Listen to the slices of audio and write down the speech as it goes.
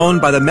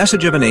by the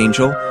message of an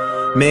angel,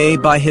 may,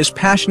 by his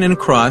passion and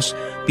cross,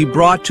 be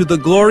brought to the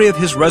glory of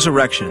his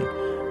resurrection,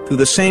 through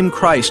the same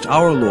Christ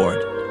our Lord.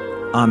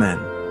 Amen.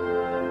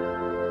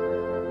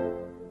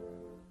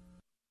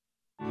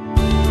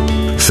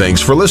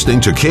 Thanks for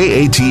listening to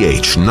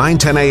KATH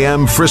 910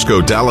 AM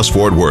Frisco, Dallas,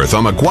 Fort Worth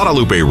on the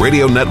Guadalupe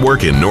Radio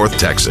Network in North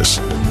Texas.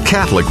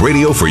 Catholic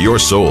radio for your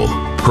soul.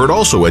 Heard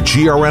also at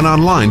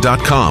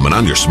grnonline.com and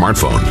on your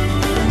smartphone.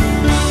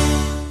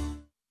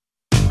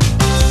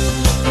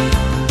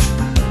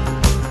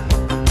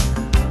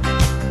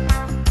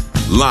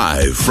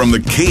 Live from the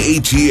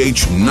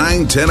KATH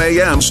 910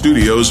 AM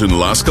studios in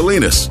Las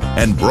Colinas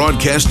and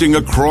broadcasting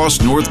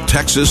across North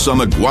Texas on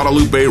the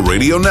Guadalupe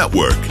Radio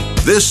Network.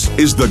 This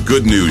is The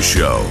Good News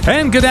Show.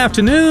 And good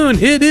afternoon.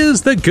 It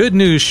is The Good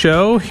News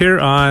Show here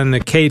on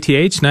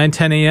KATH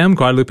 910 AM,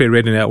 Guadalupe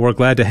Radio Network.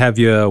 Glad to have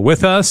you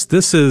with us.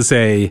 This is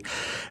a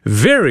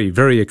very,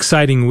 very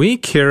exciting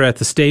week here at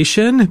the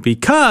station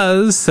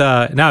because,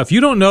 now, if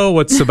you don't know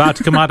what's about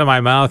to come out of my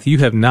mouth, you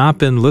have not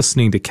been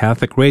listening to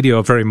Catholic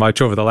radio very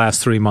much over the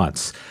last 3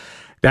 months.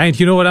 Diane, do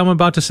you know what I'm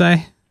about to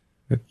say?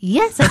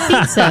 Yes, I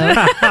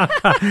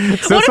think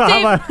so.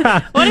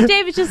 What if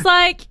David's just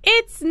like,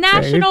 it's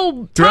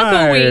National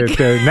Taco Week?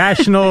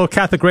 National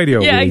Catholic Radio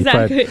Week. Yeah,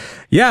 exactly. But,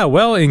 yeah,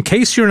 well, in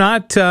case you're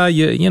not,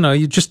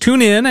 you just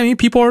tune in. I mean,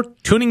 people are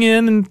tuning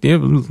in and,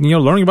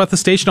 learning about the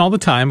station all the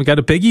time. We got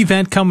a big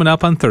event coming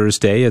up on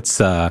Thursday.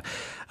 It's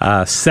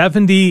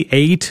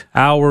 78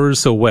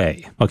 hours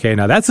away. Okay,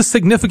 now that's a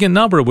significant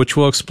number, which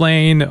we'll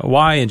explain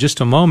why in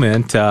just a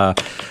moment.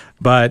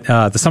 But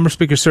the Summer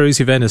Speaker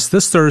Series event is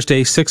this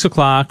Thursday, 6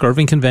 o'clock,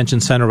 Irving Convention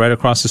Center right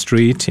across the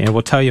street, and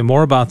we'll tell you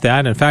more about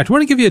that. In fact, we're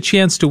going to give you a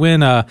chance to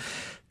win a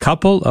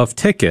couple of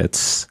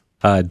tickets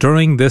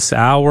during this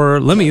hour.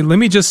 Let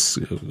me just,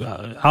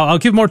 I'll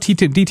give more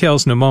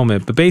details in a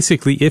moment, but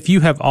basically, if you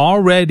have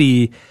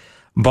already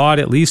bought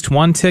at least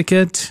one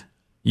ticket,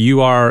 you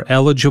are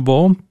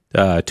eligible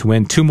to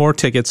win 2 more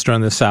tickets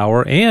during this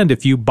hour, and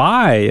if you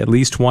buy at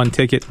least one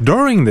ticket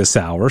during this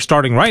hour,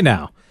 starting right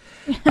now,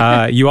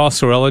 you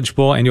also are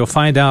eligible, and you'll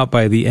find out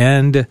by the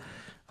end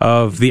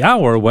of the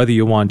hour whether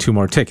you won 2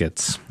 more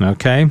tickets.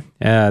 Okay,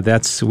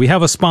 we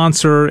have a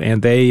sponsor,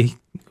 and they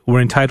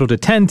were entitled to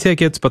 10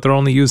 tickets, but they're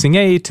only using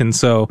 8, and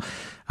so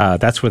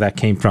that's where that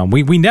came from.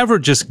 We never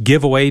just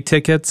give away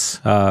tickets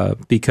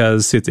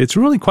because it's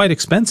really quite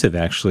expensive,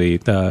 actually,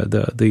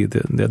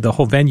 the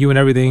whole venue and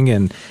everything,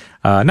 and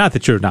not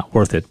that you're not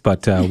worth it,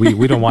 but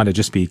we don't want to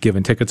just be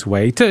giving tickets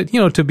away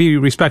to be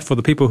respectful of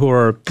the people who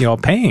are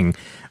paying.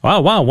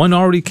 Wow, one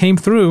already came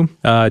through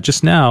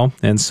just now,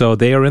 and so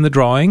they are in the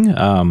drawing.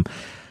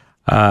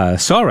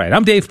 So all right,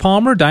 I'm Dave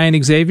Palmer,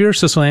 Diane Xavier,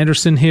 Cecil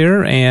Anderson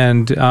here,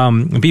 and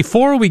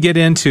before we get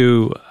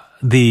into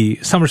the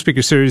Summer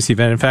Speaker Series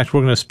event. In fact,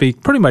 we're going to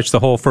speak pretty much the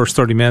whole first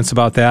 30 minutes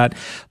about that.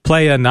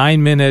 Play a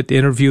 9-minute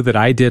interview that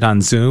I did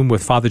on Zoom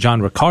with Father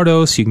John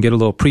Ricardo, so you can get a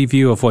little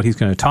preview of what he's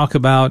going to talk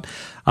about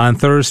on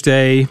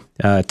Thursday.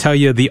 Tell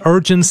you the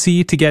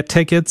urgency to get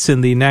tickets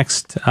in the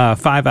next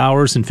 5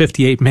 hours and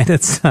 58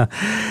 minutes.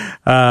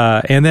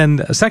 And then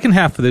the second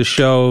half of this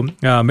show,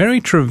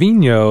 Mary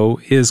Trevino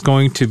is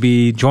going to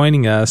be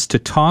joining us to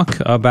talk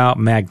about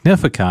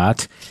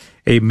Magnificat,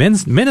 a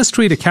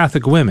ministry to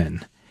Catholic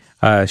women.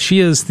 She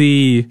is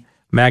the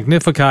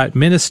Magnificat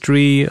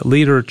Ministry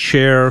Leader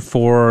Chair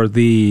for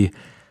the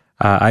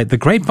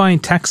Grapevine,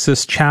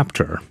 Texas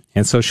chapter.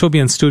 And so she'll be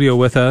in studio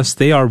with us.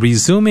 They are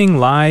resuming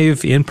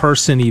live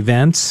in-person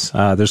events.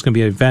 There's going to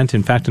be an event,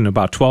 in fact, in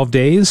about 12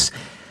 days.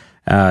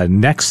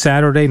 Next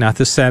Saturday, not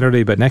this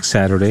Saturday, but next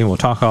Saturday. And we'll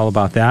talk all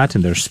about that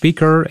and their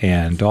speaker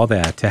and all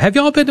that. Have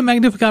you all been to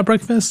Magnificat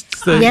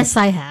breakfasts? Yes,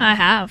 I have. I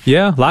have.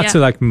 Yeah? Lots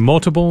of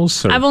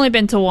multiples? I've only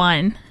been to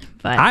one.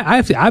 But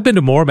I've been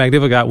to more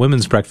Magnificat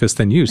women's breakfast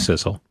than you,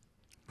 Cecil.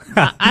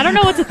 I don't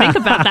know what to think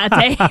about that,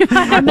 Dave.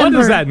 What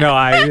is that?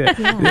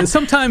 No,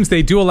 sometimes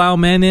they do allow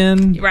men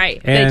in, right?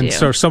 And they do.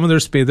 So some of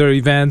their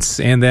events,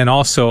 and then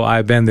also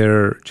I've been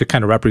there just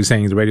kind of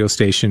representing the radio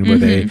station where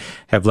they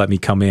have let me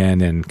come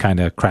in and kind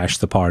of crash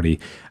the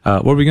party.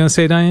 What were we going to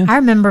say, Diane? I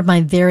remember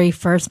my very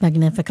first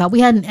Magnificat.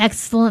 We had an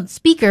excellent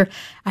speaker.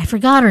 I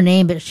forgot her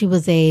name, but she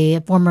was a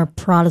former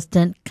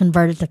Protestant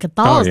converted to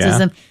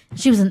Catholicism. Oh, yeah?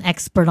 She was an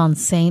expert on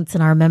saints,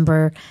 and I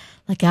remember,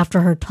 after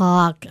her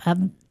talk, I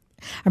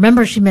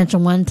remember she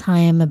mentioned one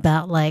time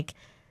about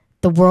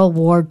the World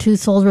War II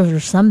soldiers or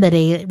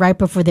somebody right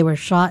before they were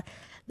shot.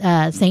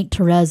 Saint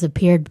Therese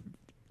appeared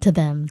to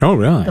them. Oh,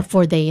 really?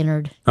 Before they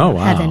entered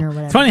heaven or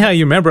whatever. It's funny how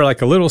you remember a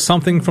little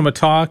something from a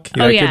talk.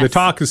 Yes. The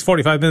talk is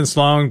 45 minutes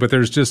long, but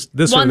there's just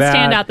this one or that.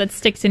 standout that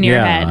sticks in your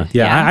head.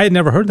 Yeah. I had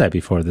never heard that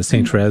before. The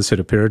Saint Therese had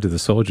appeared to the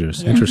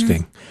soldiers.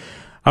 Interesting.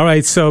 All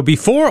right. So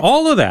before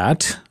all of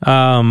that,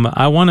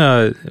 I want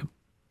to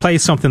play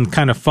something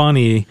kind of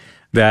funny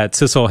that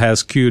Cecil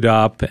has queued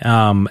up.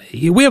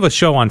 We have a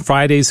show on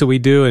Fridays that we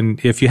do,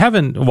 and if you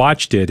haven't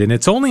watched it, and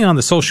it's only on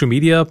the social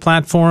media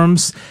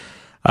platforms,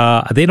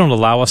 They don't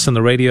allow us on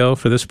the radio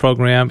for this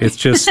program. It's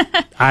just,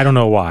 I don't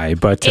know why,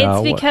 but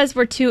it's because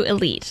we're too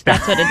elite.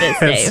 That's what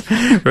it is,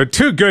 Dave. We're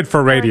too good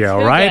for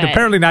radio, right? Good.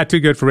 Apparently not too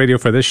good for radio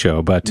for this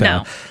show, but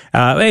no.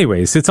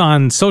 Anyways, it's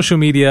on social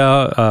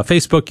media,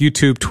 Facebook,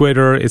 YouTube,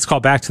 Twitter. It's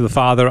called Back to the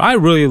Father. I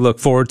really look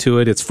forward to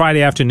it. It's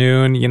Friday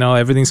afternoon. You know,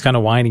 everything's kind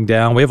of winding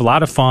down. We have a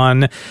lot of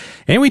fun.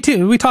 And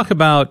we talk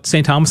about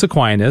St. Thomas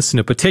Aquinas in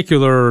a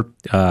particular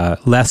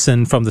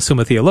lesson from the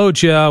Summa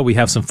Theologia. We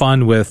have some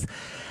fun with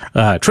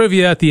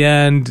trivia at the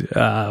end.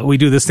 We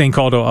do this thing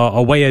called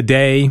a way a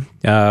day,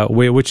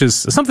 which is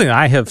something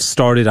I have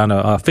started on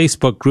a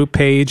Facebook group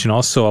page and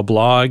also a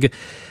blog,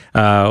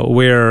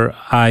 where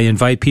I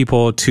invite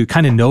people to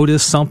kind of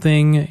notice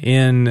something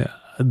in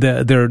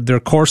their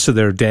course of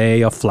their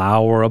day, a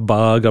flower, a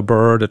bug, a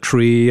bird, a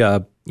tree,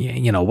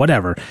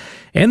 whatever.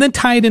 And then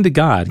tie it into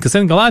God. Because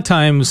then a lot of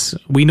times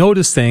we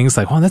notice things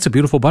like, oh, that's a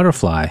beautiful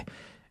butterfly.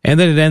 And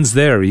then it ends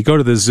there. You go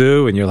to the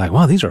zoo and you're like,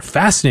 wow, these are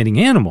fascinating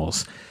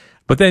animals.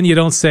 But then you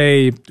don't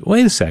say,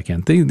 wait a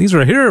second, these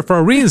are here for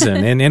a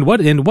reason. and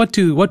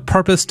what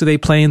purpose do they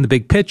play in the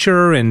big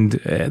picture? And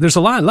there's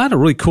a lot of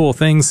really cool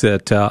things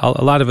that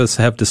a lot of us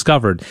have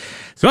discovered.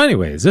 So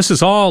anyways, this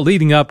is all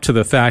leading up to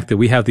the fact that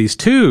we have these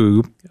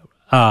two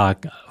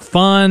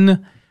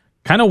fun,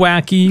 kind of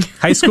wacky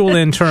high school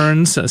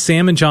interns,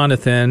 Sam and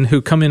Jonathan,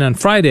 who come in on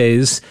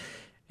Fridays,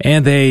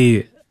 and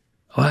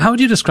how would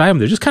you describe them?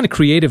 They're just kind of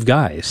creative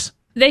guys.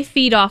 They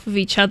feed off of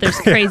each other's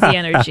crazy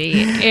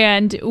energy,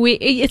 and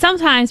it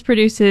sometimes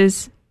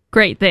produces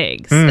great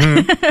things.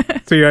 Mm-hmm.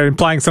 So you're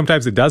implying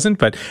sometimes it doesn't,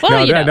 but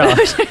well, no.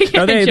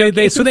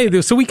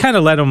 So we kind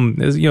of let them,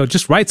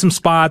 just write some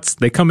spots.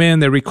 They come in,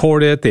 they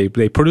record it, they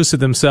produce it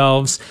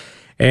themselves.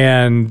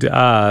 And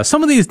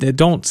some of these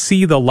don't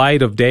see the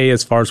light of day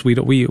as far as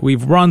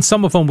we've run.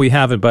 Some of them we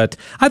haven't, but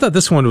I thought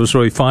this one was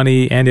really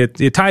funny, and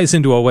it ties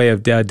into a way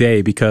of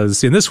day,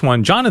 because in this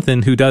one,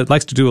 Jonathan, who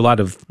likes to do a lot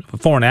of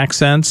foreign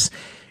accents,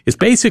 is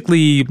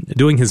basically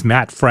doing his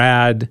Matt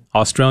Fradd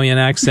Australian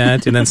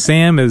accent, and then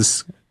Sam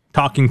is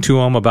talking to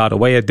him about a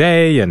way a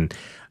day, and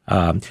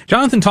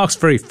Jonathan talks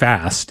very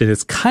fast, and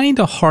it's kind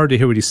of hard to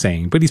hear what he's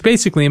saying, but he's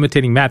basically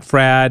imitating Matt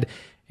Fradd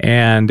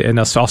and an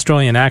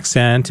Australian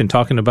accent, and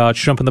talking about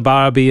shrimp and the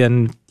barbie,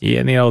 and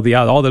all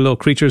the little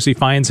creatures he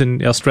finds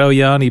in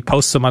Australia, and he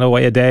posts them on a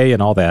way a day and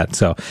all that.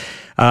 So,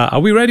 are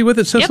we ready with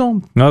it,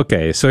 Sissel? Yep.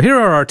 Okay, so here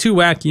are our two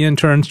wacky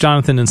interns,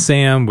 Jonathan and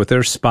Sam, with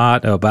their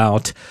spot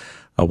about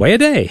a way a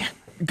day.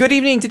 Good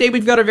evening. Today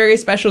we've got a very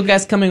special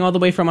guest coming all the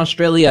way from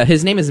Australia.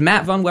 His name is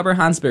Matt von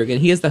Weber-Hansberg,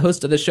 and he is the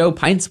host of the show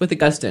Pints with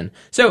Augustine.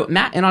 So,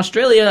 Matt, in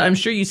Australia, I'm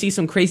sure you see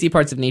some crazy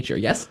parts of nature,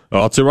 yes?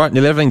 Oh, that's right.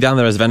 Nearly everything down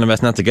there is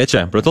venomous not to get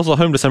you, but it's also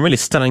home to some really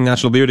stunning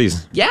natural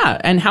beauties.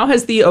 Yeah, and how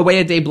has the Away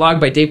a Day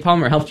blog by Dave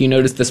Palmer helped you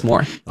notice this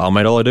more? Oh,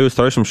 mate, all I do is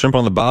throw some shrimp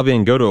on the barbie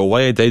and go to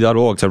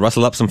awayadaday.org to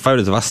rustle up some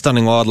photos of our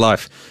stunning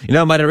wildlife.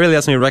 Mate, it really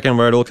lets me reckon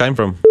where it all came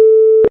from.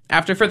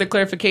 After further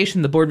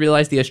clarification, the board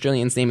realized the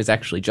Australian's name is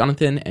actually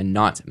Jonathan and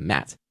not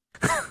Matt.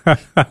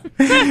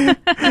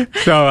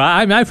 So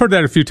I've heard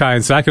that a few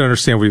times, so I can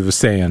understand what he was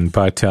saying,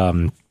 but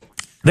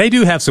they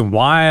do have some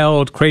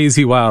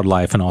crazy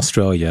wildlife in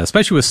Australia,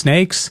 especially with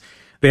snakes.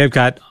 They have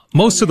got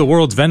most of the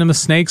world's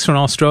venomous snakes from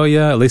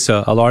Australia, at least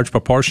a large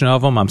proportion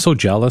of them. I'm so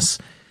jealous.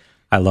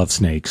 I love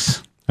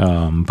snakes.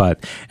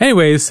 But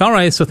anyways, all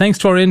right. So thanks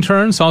to our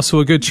interns. Also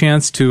a good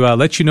chance to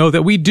let you know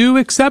that we do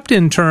accept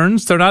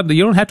interns. You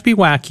don't have to be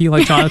wacky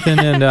like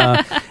Jonathan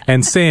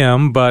and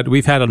Sam, but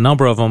we've had a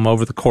number of them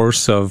over the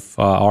course of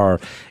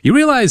you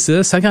realize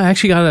this? I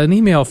actually got an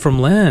email from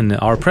Len,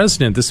 our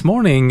president, this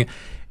morning,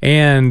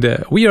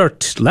 and we are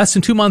less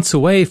than 2 months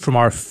away from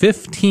our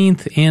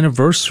 15th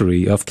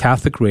anniversary of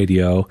Catholic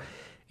Radio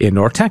in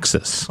North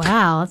Texas.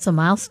 Wow, that's a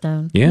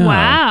milestone. Yeah.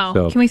 Wow.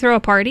 So, can we throw a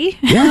party?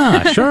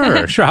 Yeah,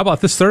 sure. How about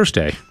this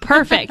Thursday?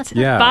 Perfect.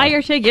 Yeah. Buy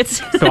your tickets.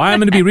 So I'm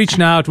going to be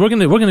reaching out. We're going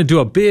to do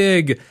a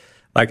big,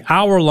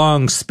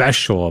 hour-long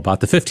special about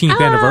the 15th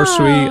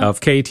anniversary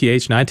of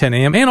KATH 910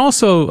 AM, and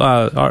also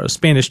our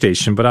Spanish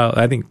station. But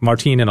I think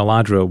Martin and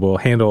Alondra will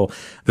handle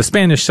the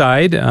Spanish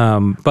side.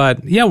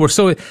 But yeah,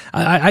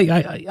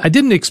 I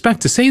didn't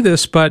expect to say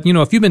this, but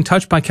if you've been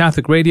touched by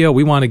Catholic Radio,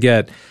 we want to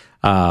get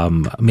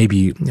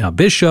maybe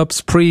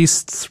bishops,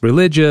 priests,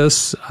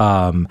 religious,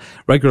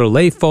 regular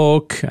lay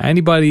folk,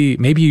 anybody.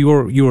 Maybe you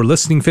were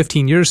listening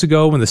 15 years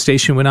ago when the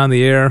station went on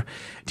the air.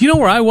 Do you know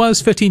where I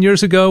was 15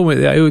 years ago?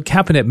 It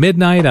happened at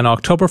midnight on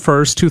October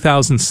 1st,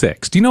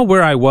 2006. Do you know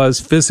where I was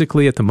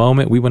physically at the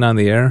moment we went on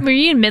the air? Were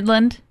you in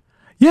Midland?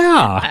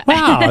 Yeah.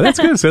 Wow. That's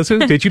good, sister.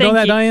 Did you know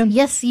that, Diane?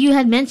 Yes, you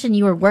had mentioned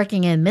you were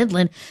working in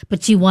Midland,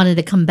 but you wanted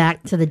to come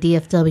back to the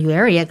DFW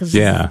area because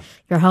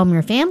your home,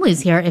 your family's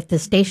here if the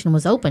station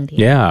was opened here.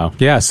 Yeah.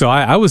 Yeah. So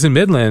I was in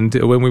Midland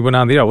when we went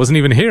on the air. I wasn't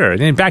even here.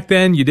 And back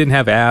then you didn't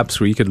have apps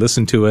where you could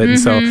listen to it.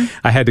 Mm-hmm. And so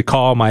I had to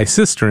call my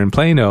sister in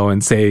Plano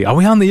and say, are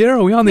we on the air?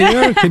 Are we on the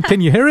air? Can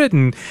you hear it?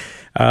 And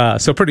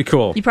So pretty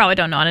cool. You probably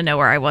don't want to know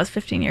where I was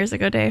 15 years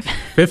ago, Dave.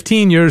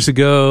 15 years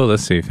ago,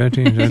 let's see,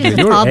 15 years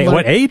ago. You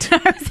were eight? I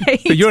was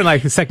 8. So you were in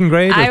like second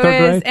grade or third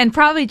grade? And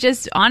probably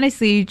just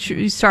honestly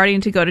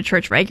starting to go to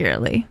church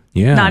regularly.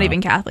 Yeah. Not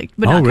even Catholic,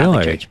 but not really?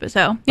 Catholic church. But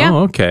so, yeah.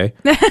 Oh, okay.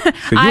 So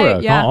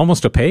you were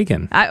almost a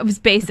pagan. I was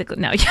basically,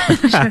 no,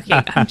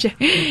 I'm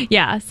joking.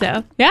 Yeah,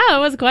 so, yeah, it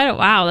was quite a,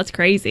 wow, that's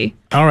crazy.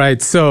 All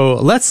right, so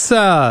let's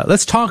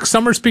talk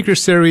Summer Speaker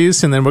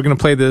Series, and then we're going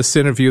to play this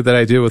interview that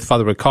I did with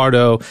Father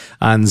Ricardo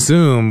on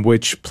Zoom,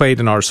 which played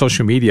in our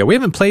social media. We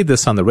haven't played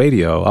this on the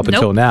radio up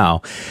until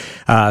now.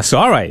 So,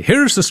 all right,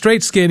 here's the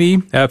straight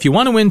skinny. If you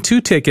want to win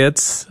 2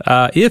 tickets,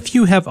 if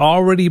you have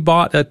already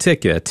bought a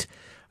ticket,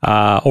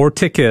 or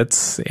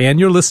tickets, and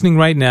you're listening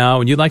right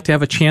now, and you'd like to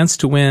have a chance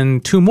to win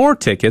 2 more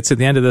tickets at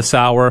the end of this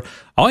hour,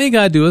 all you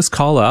gotta do is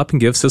call up and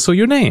give Sissel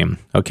your name.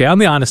 Okay, on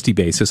the honesty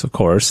basis, of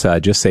course.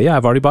 Just say, yeah,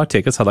 I've already bought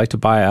tickets. I'd like to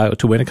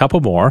to win a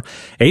couple more.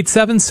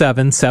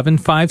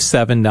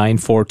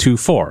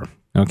 877-757-9424.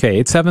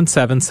 Okay,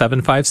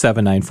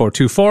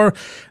 877-757-9424.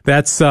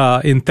 That's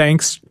in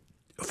thanks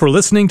for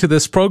listening to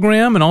this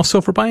program and also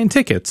for buying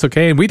tickets.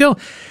 Okay. And we don't,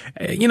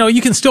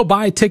 you can still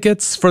buy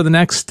tickets for the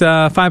next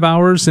 5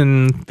 hours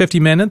and 50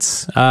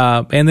 minutes.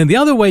 And then the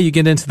other way you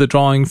get into the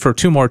drawing for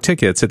 2 more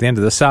tickets at the end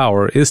of this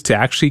hour is to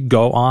actually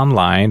go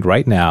online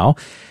right now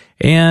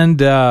and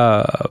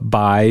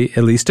buy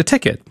at least a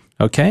ticket.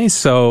 Okay.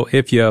 So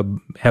if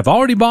you have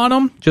already bought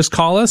them, just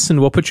call us and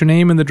we'll put your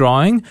name in the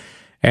drawing.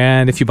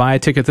 And if you buy a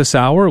ticket this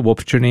hour, we'll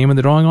put your name in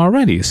the drawing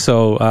already.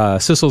 So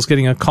Sissel's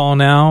getting a call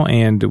now,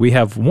 and we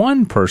have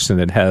one person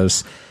that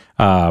has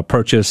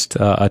purchased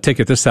a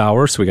ticket this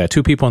hour. So we got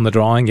 2 people in the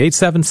drawing.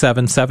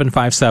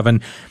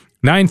 877-757-9424.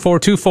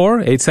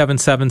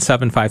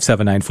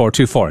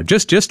 877-757-9424.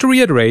 Just to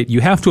reiterate,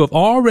 you have to have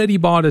already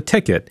bought a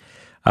ticket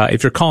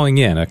if you're calling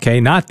in, okay?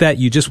 Not that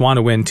you just want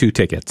to win 2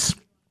 tickets.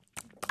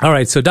 All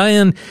right, so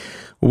Diane,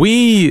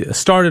 we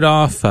started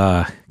off,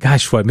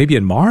 maybe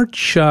in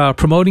March,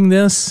 promoting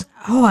this?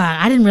 Oh,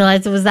 I didn't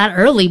realize it was that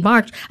early,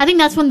 March. I think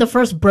that's when the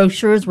first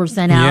brochures were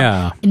sent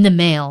out in the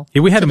mail.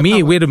 Yeah, we had a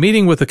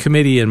meeting with the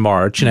committee in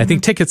March, and I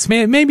think tickets,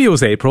 maybe it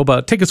was April,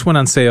 but tickets went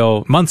on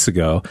sale months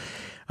ago.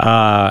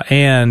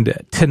 And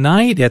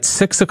tonight at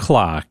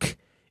 6:00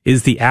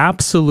 is the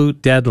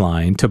absolute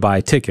deadline to buy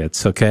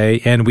tickets,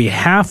 okay? And we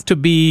have to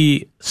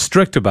be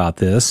strict about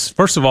this.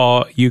 First of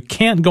all, you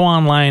can't go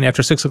online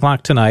after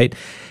 6:00 tonight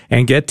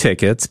and get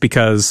tickets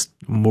because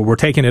we're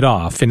taking it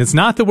off. And it's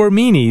not that we're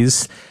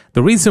meanies.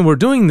 The reason we're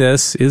doing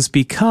this is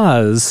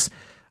because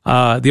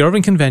the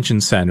Irving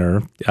Convention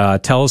Center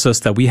tells us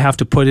that we have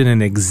to put in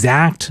an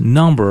exact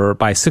number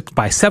by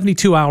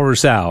 72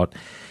 hours out.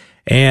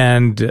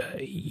 And,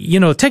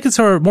 tickets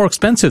are more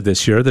expensive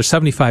this year. They're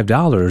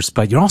 $75,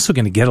 but you're also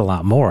going to get a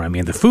lot more. I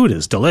mean, the food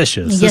is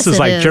delicious. Yes, this is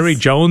like is. Jerry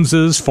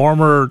Jones's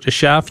former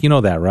chef. You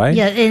know that, right?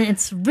 Yeah, and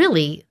it's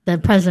really, the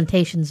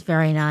presentation's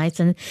very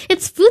nice. And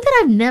it's food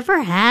that I've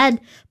never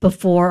had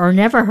before or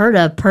never heard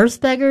of. Purse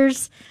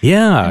beggars.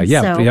 Beggars'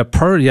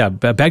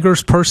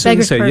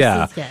 purses.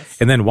 Yes.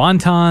 And then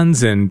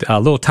wontons and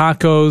little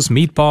tacos,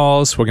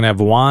 meatballs. We're going to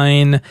have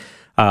wine.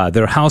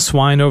 Their house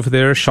wine over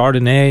there,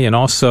 Chardonnay, and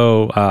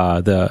also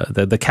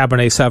the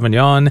Cabernet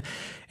Sauvignon.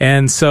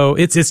 And so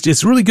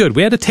it's really good.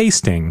 We had a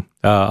tasting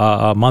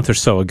a month or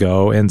so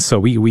ago, and so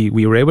we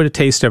were able to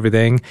taste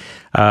everything.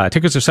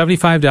 Tickets are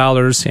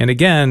 $75, and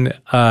again,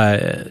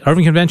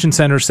 Irving Convention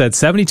Center said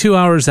 72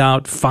 hours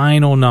out,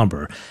 final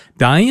number.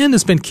 Diane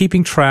has been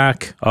keeping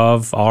track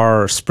of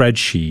our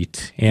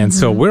spreadsheet, and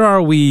so where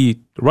are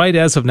we right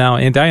as of now?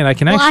 And Diane, I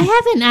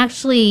haven't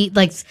actually,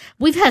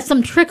 we've had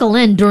some trickle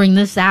in during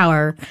this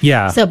hour.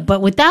 Yeah. So,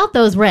 but without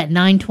those, we're at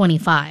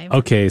 9:25.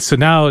 Okay, so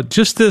now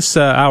just this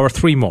hour,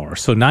 3 more,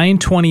 so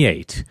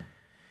 9:28.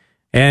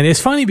 And it's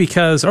funny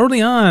because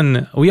early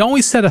on, we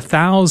always said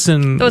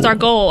 1,000. That was our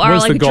goal,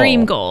 our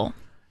dream goal.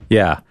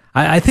 Yeah.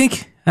 I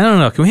think, I don't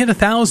know, can we hit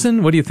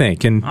 1,000? What do you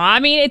think? And I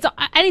mean,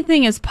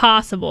 anything is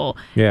possible.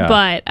 Yeah.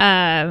 But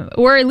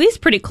we're at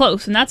least pretty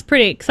close, and that's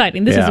pretty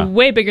exciting. This is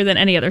way bigger than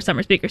any other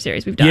Summer Speaker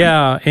Series we've done.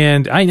 Yeah,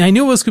 and I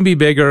knew it was going to be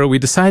bigger. We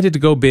decided to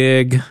go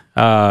big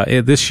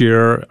this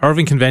year.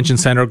 Irving Convention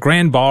Center,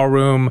 Grand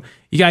Ballroom.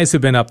 You guys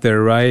have been up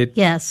there, right?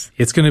 Yes.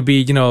 It's going to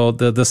be,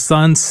 the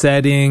sun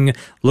setting,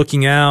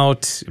 looking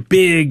out,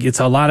 big. It's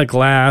a lot of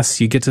glass.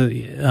 You get to,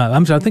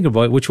 I'm trying to think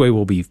about which way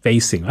we'll be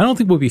facing. I don't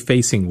think we'll be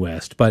facing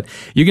west, but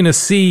you're going to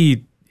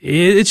see,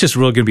 it's just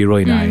really going to be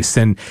really nice.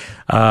 And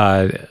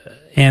then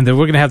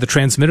we're going to have the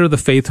Transmitter of the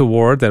Faith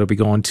Award that'll be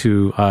going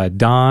to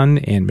Don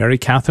and Mary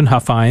Catherine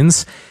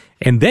Huffines.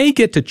 And they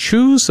get to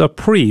choose a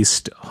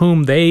priest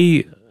whom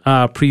they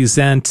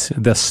present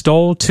the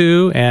stole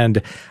to,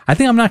 and I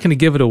think I'm not going to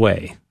give it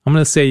away. I'm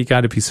going to say you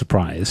got to be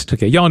surprised.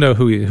 Okay, y'all know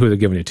who they're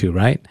giving it to,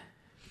 right?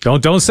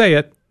 Don't say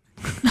it.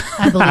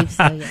 I believe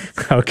so, yes.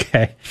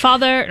 Okay.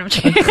 Father, no, I'm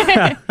kidding.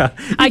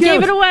 I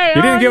gave it away.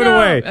 You didn't give it no.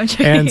 away. I'm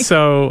kidding. And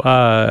so,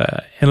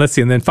 and let's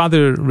see. And then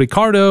Father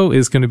Ricardo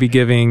is going to be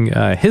giving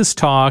his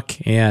talk.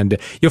 And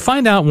you'll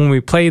find out when we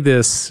play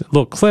this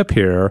little clip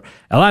here,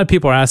 a lot of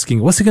people are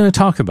asking, what's he going to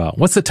talk about?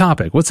 What's the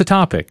topic? What's the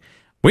topic?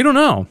 We don't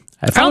know.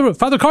 Father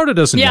Ricardo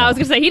doesn't know. Yeah, I was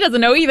going to say, he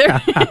doesn't know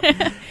either.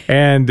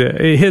 And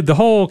the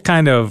whole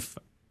kind of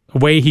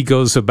way he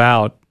goes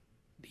about,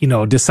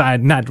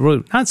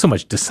 not so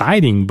much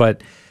deciding,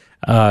 but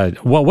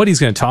what he's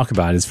going to talk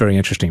about is very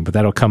interesting. But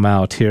that'll come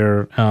out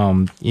here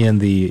in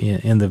the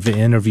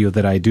interview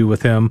that I do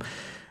with him.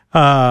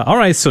 All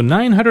right, so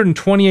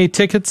 928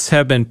 tickets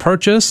have been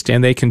purchased,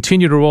 and they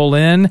continue to roll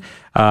in.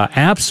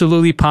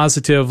 Absolutely,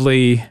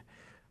 positively,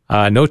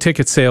 no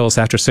ticket sales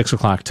after 6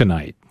 o'clock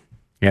tonight.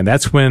 And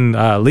that's when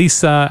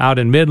Lisa out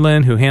in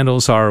Midland, who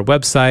handles our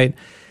website,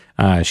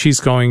 she's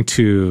going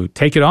to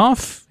take it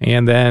off,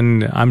 and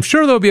then I'm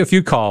sure there'll be a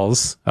few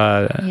calls.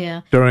 On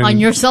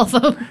your cell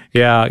phone.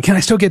 Yeah, can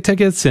I still get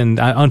tickets? And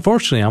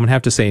unfortunately, I'm gonna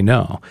have to say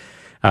no,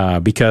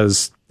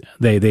 because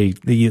they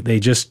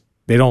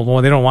don't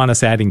want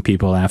us adding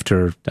people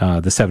after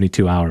the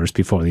 72 hours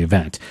before the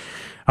event.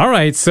 All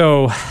right,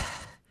 so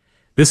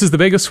this is the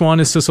biggest one,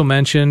 as Sissel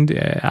mentioned.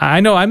 I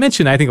know I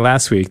mentioned, I think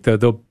last week,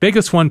 the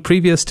biggest one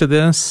previous to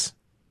this.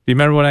 Do you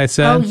remember what I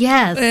said? Oh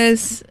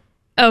yes.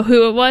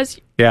 Who it was?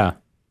 Yeah.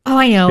 Oh,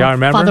 I know. Y'all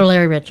remember? Father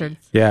Larry Richards.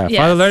 Yeah, Yes.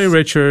 Father Larry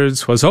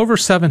Richards was over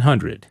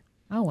 700.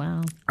 Oh,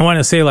 wow. I want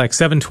to say like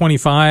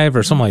 725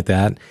 or something like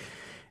that.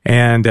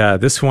 And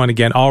this one,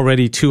 again,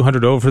 already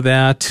 200 over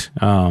that.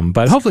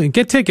 But hopefully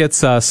get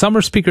tickets,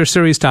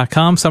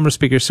 summerspeakerseries.com,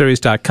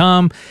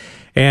 summerspeakerseries.com.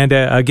 And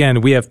again,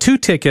 we have 2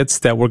 tickets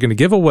that we're going to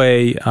give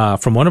away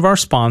from one of our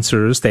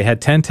sponsors. They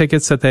had 10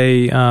 tickets that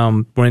they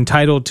were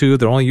entitled to.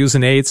 They're only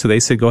using 8, so they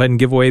said go ahead and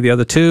give away the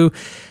other 2.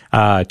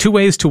 2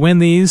 ways to win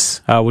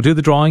these. We'll do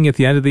the drawing at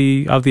the end of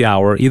the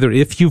hour. Either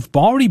if you've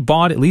already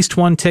bought at least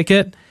 1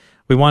 ticket,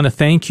 we want to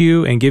thank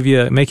you and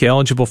make you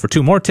eligible for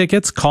 2 more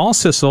tickets. Call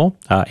Sissel,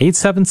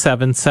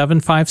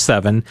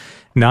 877-757-9424,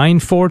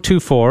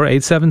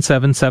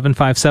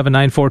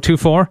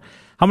 877-757-9424.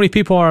 How many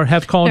people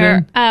have called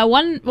in?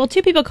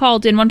 2 people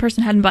called in. 1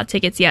 person hadn't bought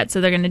tickets yet,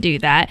 so they're going to do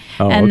that.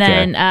 Oh, and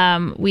okay.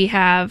 then we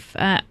have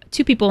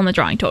 2 people in the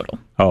drawing total.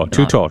 Oh,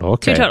 2 total.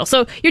 Okay. 2 total.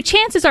 So your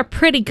chances are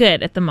pretty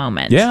good at the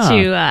moment.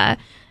 Yeah.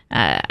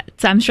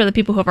 So I'm sure the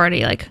people who have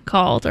already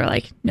called or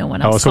no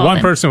one else. Oh, so called one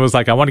in. person was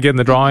like, I want to get in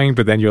the drawing,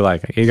 but then you're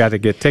like, you got to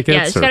get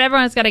tickets? Yeah,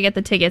 everyone's got to get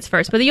the tickets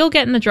first. But you'll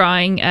get in the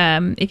drawing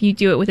if you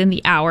do it within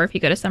the hour if you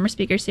go to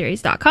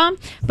summerspeakerseries.com.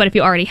 But if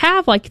you already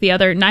have the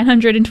other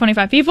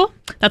 925 people,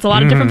 that's a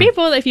lot of different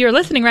people. If you're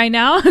listening right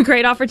now, a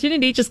great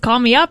opportunity. Just call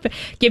me up,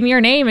 give me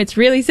your name. It's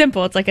really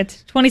simple. It's like a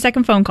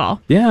 20-second phone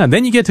call. Yeah, and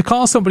then you get to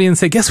call somebody and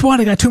say, guess what?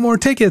 I got 2 more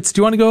tickets. Do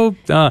you want to go?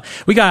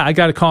 I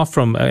got a call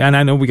from, and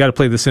I know we got to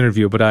play this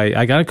interview, but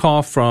I got a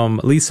call from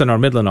Lisa in our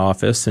Midland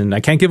office, and I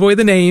can't give away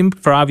the name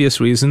for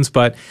obvious reasons,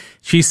 but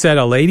she said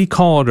a lady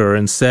called her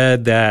and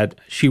said that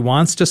she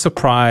wants to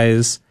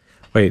surprise.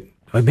 Wait,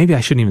 maybe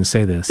I shouldn't even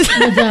say this.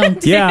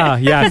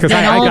 Yeah, because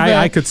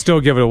I could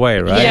still give it away,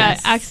 right? Yeah,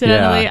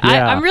 accidentally.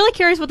 Yeah. I'm really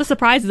curious what the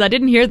surprise is. I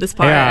didn't hear this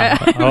part. Yeah.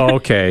 Oh,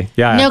 okay.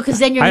 Yeah. No, because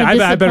then you're going to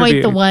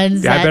disappoint the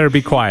ones that... I better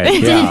be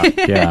quiet.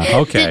 Yeah.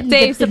 Okay.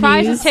 Dave,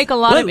 surprises take a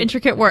lot of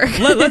intricate work.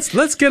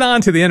 Let's get on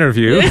to the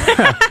interview.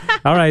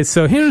 All right,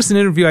 so here's an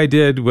interview I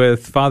did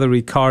with Father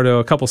Ricardo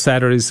a couple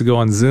Saturdays ago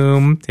on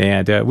Zoom,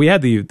 and we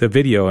had the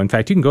video. In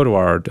fact, you can go to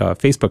our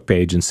Facebook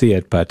page and see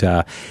it, but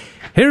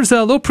here's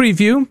a little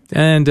preview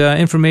and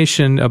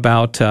information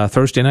about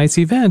Thursday night's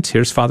event.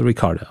 Here's Father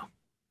Ricardo.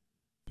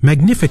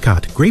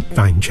 Magnificat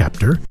Grapevine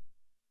Chapter.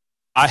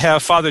 I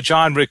have Father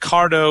John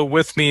Ricardo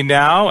with me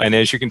now, and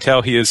as you can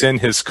tell, he is in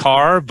his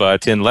car,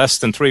 but in less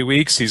than 3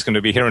 weeks, he's going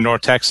to be here in North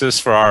Texas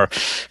for our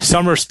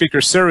Summer Speaker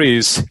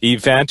Series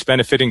event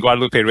benefiting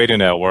Guadalupe Radio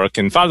Network.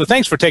 And Father,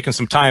 thanks for taking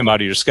some time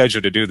out of your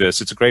schedule to do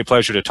this. It's a great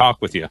pleasure to talk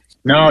with you.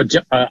 No,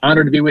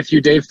 honored to be with you,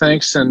 Dave.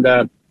 Thanks. And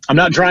I'm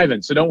not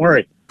driving, so don't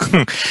worry.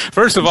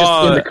 First of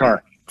all, in the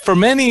car. For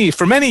many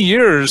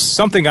years,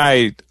 something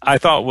I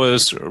thought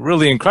was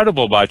really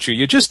incredible about you,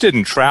 you just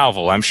didn't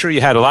travel. I'm sure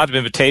you had a lot of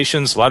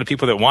invitations, a lot of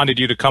people that wanted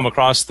you to come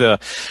across the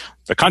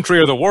country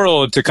or the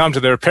world to come to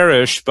their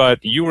parish, but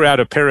you were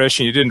at a parish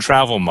and you didn't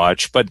travel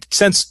much. But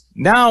since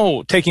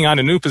now taking on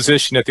a new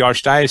position at the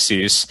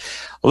Archdiocese,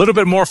 a little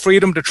bit more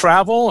freedom to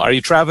travel. Are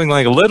you traveling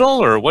a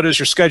little, or what is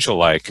your schedule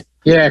like?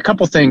 Yeah, a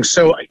couple things.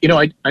 So,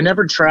 I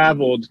never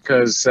traveled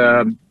because...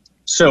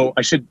 So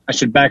I should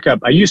back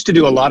up. I used to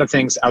do a lot of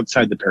things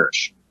outside the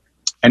parish.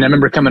 And I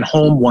remember coming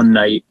home one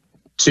night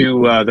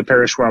to the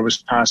parish where I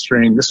was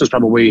pastoring. This was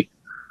probably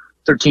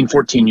 13,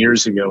 14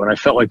 years ago. And I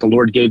felt like the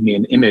Lord gave me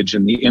an image.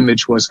 And the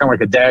image was kind of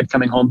like a dad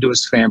coming home to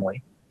his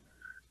family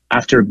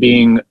after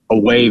being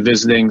away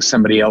visiting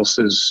somebody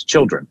else's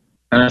children.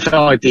 And I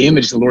felt like the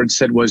image the Lord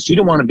said was, you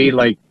don't want to be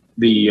like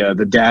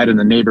the dad in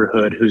the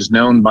neighborhood who's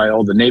known by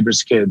all the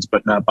neighbors' kids,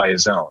 but not by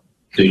his own,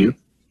 do you?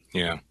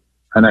 Yeah.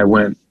 And I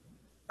went,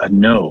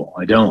 no,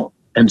 I don't.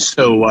 And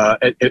so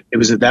it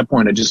was at that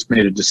point I just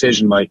made a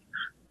decision, like,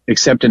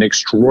 except in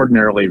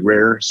extraordinarily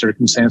rare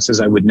circumstances,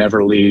 I would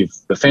never leave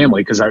the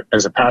family, because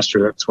as a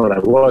pastor, that's what I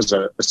was,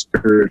 a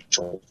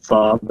spiritual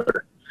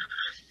father.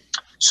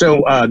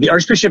 So the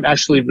Archbishop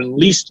actually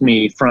released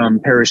me from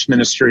parish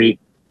ministry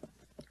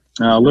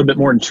a little bit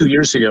more than 2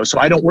 years ago. So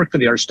I don't work for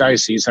the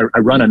Archdiocese. I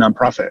run a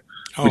nonprofit,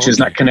 which is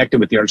not connected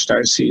with the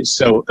Archdiocese.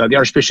 So the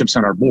Archbishop's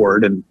on our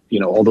board, and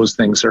all those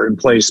things are in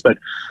place. But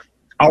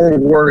our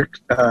work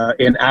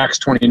in Acts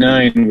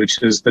 29,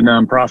 which is the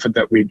nonprofit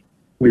that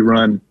we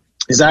run,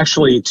 is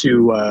actually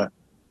to, how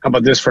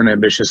about this for an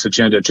ambitious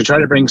agenda, to try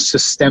to bring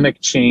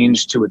systemic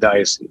change to a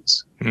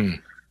diocese.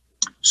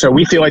 So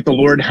we feel like the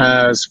Lord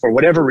has, for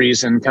whatever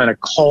reason, kind of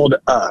called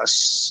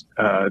us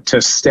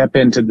to step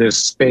into this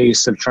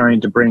space of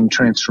trying to bring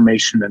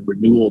transformation and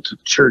renewal to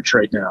the church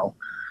right now,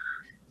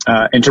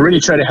 and to really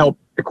try to help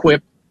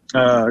equip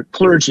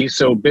clergy,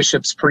 so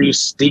bishops,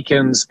 priests,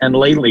 deacons, and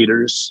lay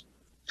leaders,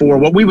 for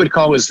what we would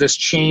call is this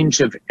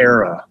change of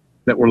era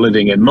that we're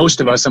living in. Most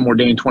of us, I'm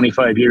ordained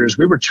 25 years,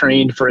 we were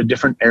trained for a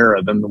different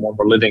era than the one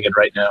we're living in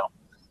right now.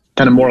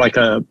 Kind of more like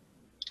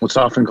what's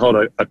often called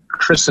a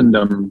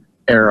Christendom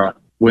era,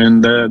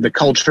 when the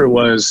culture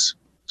was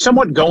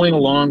somewhat going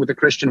along with the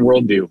Christian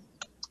worldview.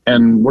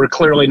 And we're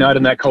clearly not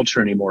in that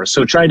culture anymore.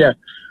 So try to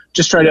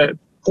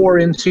pour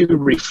into,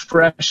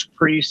 refresh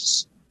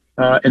priests,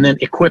 and then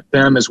equip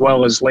them as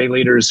well as lay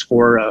leaders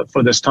for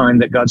this time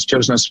that God's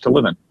chosen us to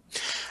live in.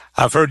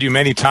 I've heard you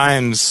many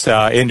times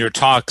in your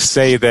talks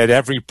say that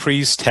every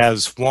priest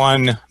has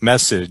one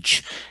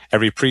message.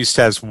 Every priest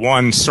has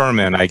one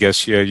sermon, I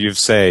guess you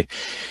say.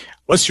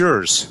 What's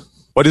yours?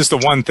 What is the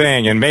one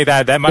thing? And may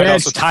that might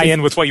also tie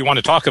in with what you want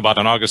to talk about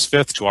on August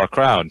 5th to our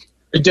crowd.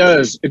 It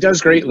does. It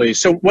does greatly.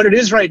 So what it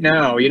is right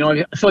now,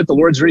 I feel like the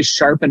Lord's really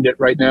sharpened it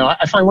right now.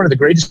 I find one of the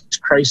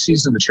greatest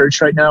crises in the church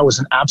right now is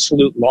an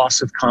absolute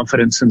loss of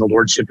confidence in the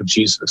Lordship of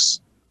Jesus.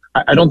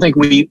 I don't think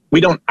we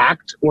don't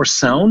act or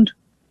sound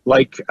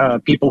like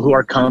people who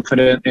are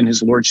confident in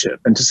his Lordship.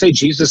 And to say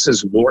Jesus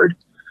is Lord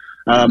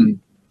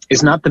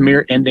is not the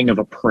mere ending of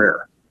a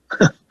prayer.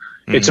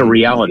 It's a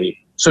reality.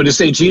 So to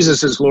say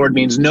Jesus is Lord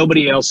means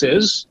nobody else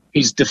is.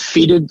 He's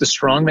defeated the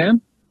strong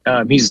man.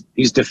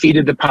 He's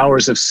defeated the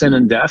powers of sin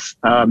and death.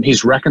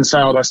 He's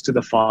reconciled us to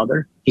the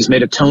Father. He's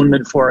made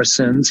atonement for our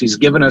sins. He's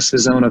given us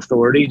his own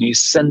authority, and he's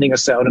sending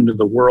us out into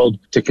the world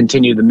to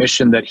continue the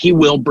mission that he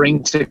will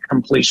bring to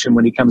completion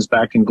when he comes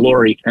back in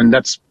glory. And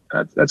that's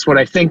what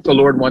I think the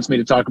Lord wants me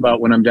to talk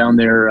about when I'm down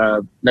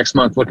there next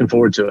month. Looking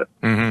forward to it.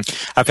 Mm-hmm.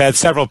 I've had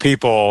several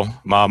people,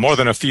 more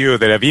than a few,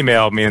 that have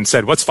emailed me and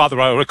said, what's Father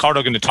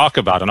Riccardo going to talk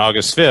about on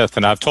August 5th?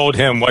 And I've told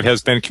him what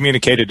has been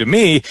communicated to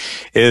me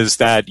is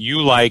that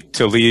you like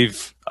to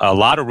leave a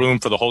lot of room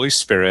for the Holy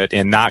Spirit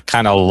and not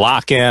kind of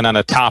lock in on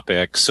a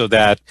topic so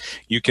that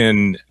you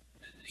can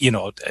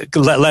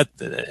let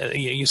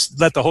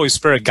the Holy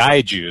Spirit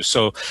guide you.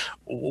 So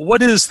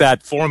what is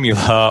that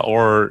formula,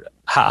 or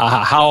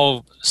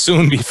how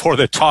soon before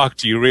the talk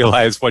do you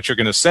realize what you're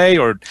going to say,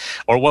 or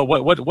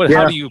what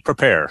how do you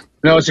prepare?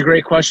 No, it's a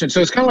great question. So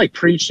it's kind of like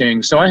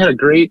preaching. So I had a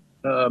great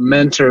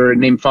mentor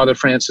named Father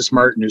Francis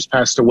Martin, who's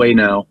passed away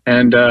now.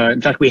 And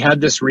in fact, we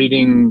had this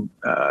reading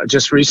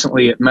just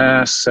recently at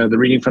Mass, the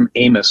reading from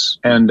Amos.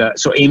 And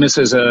so Amos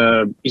he's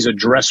a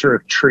dresser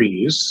of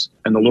trees,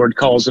 and the Lord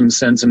calls him,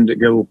 sends him to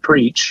go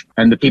preach.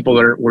 And the people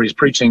where he's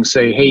preaching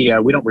say, hey,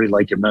 we don't really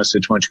like your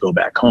message. Why don't you go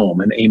back home?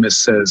 And Amos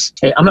says,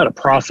 hey, I'm not a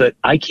prophet.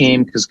 I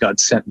came because God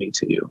sent me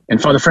to you.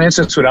 And Father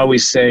Francis would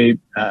always say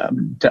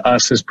to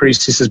us as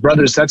priests, he says,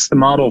 brothers, that's the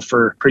model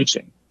for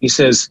preaching. He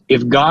says,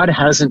 if God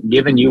hasn't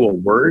given you a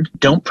word,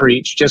 don't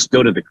preach, just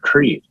go to the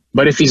creed.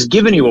 But if he's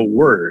given you a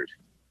word,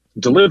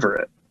 deliver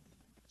it.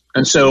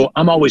 And so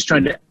I'm always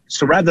trying to,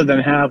 so rather than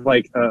have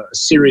like a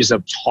series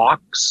of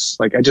talks,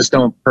 like I just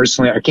don't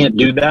personally, I can't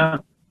do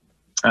that.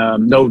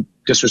 No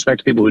disrespect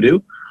to people who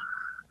do.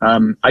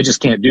 I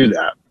just can't do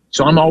that.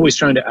 So I'm always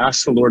trying to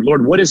ask the Lord,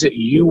 what is it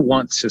you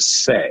want to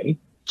say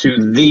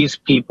to these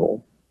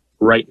people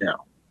right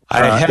now?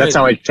 That's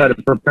how I try to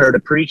prepare to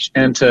preach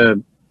and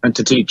to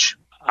teach.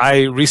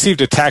 I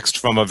received a text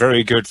from a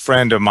very good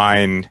friend of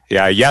mine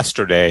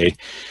yesterday,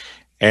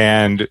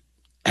 and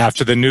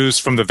after the news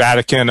from the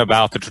Vatican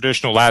about the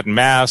traditional Latin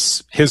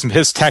Mass,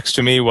 his text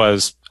to me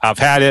was, I've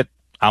had it,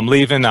 I'm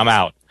leaving, I'm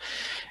out.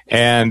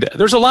 And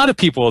there's a lot of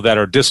people that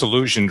are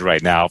disillusioned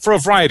right now for a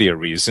variety of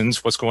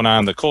reasons. What's going on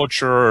in the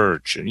culture,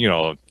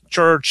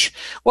 church.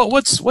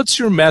 What's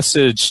your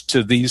message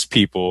to these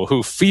people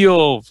who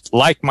feel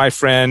like my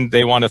friend,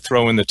 they want to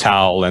throw in the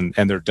towel and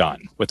they're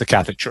done with the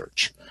Catholic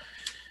Church?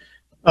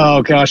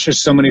 Oh gosh,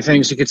 there's so many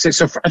things you could say.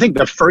 So I think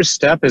the first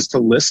step is to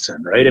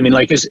listen, right? I mean,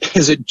 like, is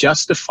it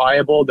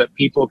justifiable that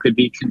people could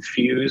be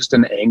confused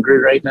and angry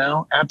right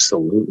now?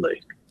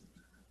 Absolutely.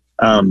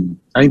 I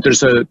think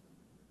there's a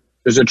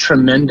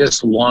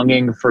tremendous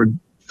longing for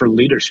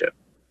leadership,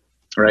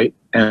 right?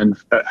 And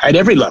at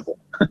every level,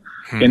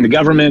 in the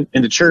government,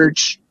 in the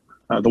church,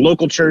 the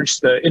local church,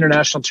 the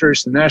international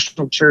church, the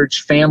national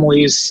church,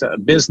 families,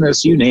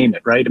 business, you name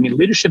it, right? I mean,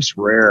 leadership's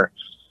rare.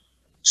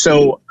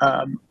 So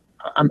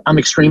I'm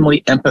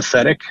extremely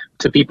empathetic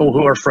to people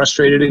who are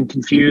frustrated and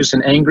confused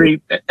and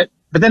angry.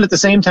 But then at the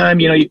same time,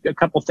 a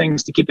couple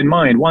things to keep in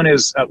mind. One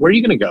is, where are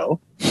you going to go?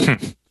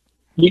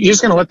 You're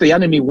just going to let the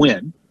enemy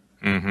win.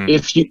 Mm-hmm.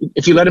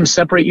 If you let him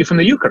separate you from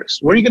the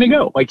Eucharist, where are you going to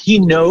go? Like, he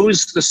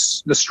knows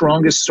the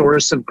strongest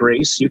source of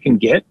grace you can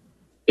get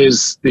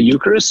is the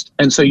Eucharist.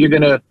 And so you're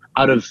going to,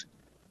 out of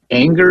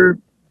anger,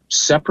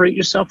 separate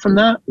yourself from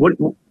that?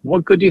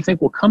 What good do you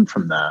think will come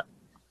from that?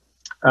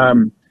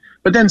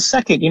 But then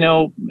second,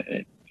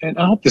 and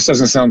I hope this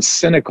doesn't sound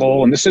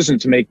cynical, and this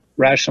isn't to make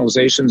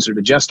rationalizations or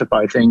to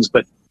justify things,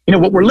 but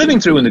what we're living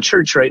through in the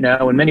church right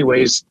now in many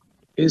ways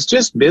is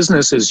just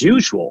business as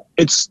usual.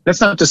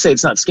 That's not to say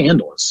it's not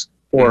scandalous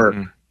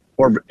or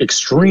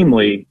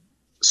extremely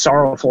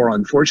sorrowful or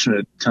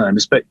unfortunate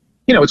times, but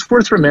it's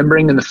worth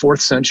remembering in the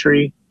 4th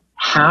century,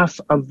 half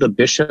of the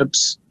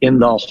bishops in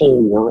the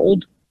whole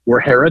world were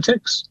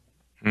heretics.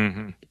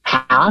 Mm-hmm.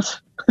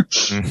 Half.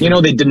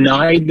 Mm-hmm. They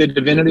denied the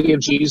divinity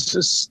of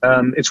Jesus.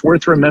 It's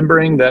worth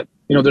remembering that,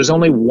 there's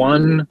only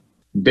one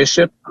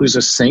bishop who's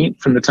a saint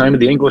from the time of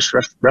the English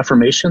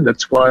Reformation.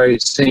 That's why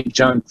St.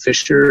 John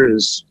Fisher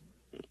is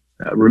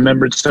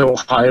remembered so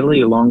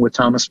highly along with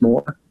Thomas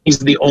More. He's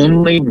the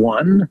only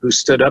one who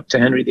stood up to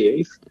Henry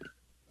VIII.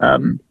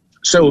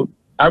 So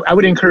I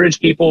would encourage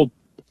people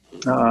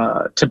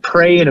to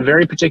pray in a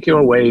very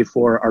particular way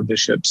for our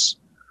bishops,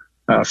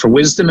 for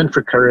wisdom and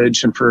for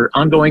courage and for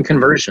ongoing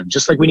conversion,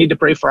 just like we need to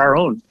pray for our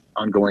own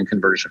ongoing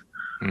conversion.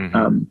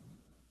 Mm-hmm.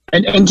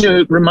 And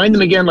to remind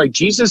them again, like,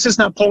 Jesus is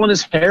not pulling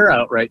his hair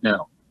out right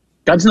now.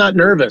 God's not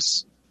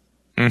nervous.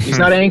 Mm-hmm. He's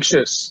not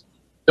anxious.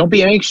 Don't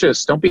be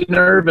anxious. Don't be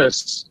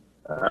nervous.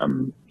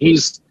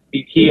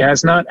 He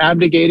has not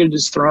abdicated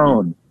his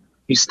throne.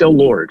 He's still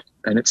Lord,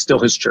 and it's still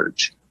his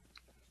church.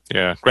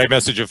 Yeah, great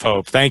message of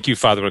hope. Thank you,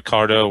 Father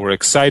Ricardo. We're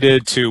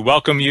excited to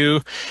welcome you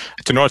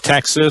to North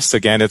Texas.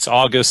 Again, it's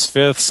August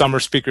 5th,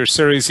 Summer Speaker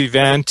Series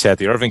event at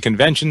the Irving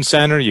Convention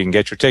Center. You can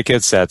get your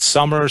tickets at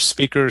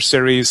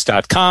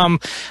summerspeakerseries.com.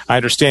 I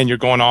understand you're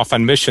going off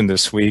on mission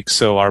this week,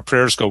 so our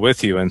prayers go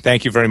with you. And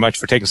thank you very much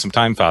for taking some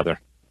time, Father.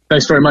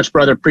 Thanks very much,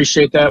 brother.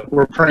 Appreciate that.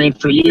 We're praying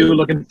for you.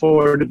 Looking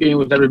forward to being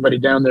with everybody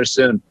down there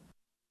soon.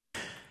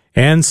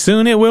 And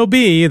soon it will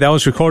be. That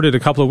was recorded a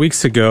couple of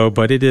weeks ago,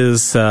 but it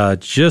is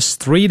just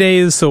 3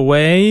 days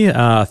away,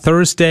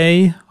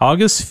 Thursday,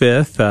 August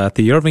 5th, at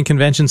the Irving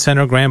Convention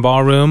Center Grand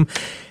Ballroom.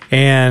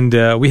 And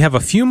we have a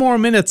few more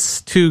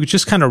minutes to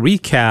just kind of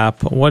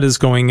recap what is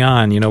going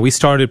on. We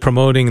started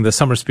promoting the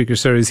Summer Speaker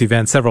Series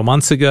event several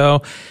months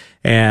ago,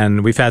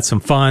 and we've had some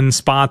fun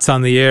spots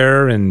on the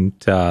air and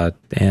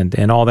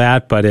all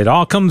that, but it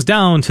all comes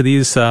down to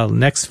these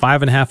next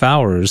 5.5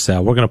 hours.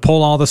 We're going to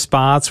pull all the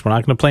spots. We're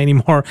not going to play any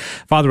more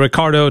Father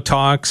Ricardo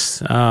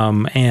talks,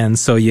 and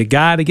so you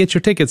got to get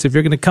your tickets if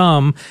you're going to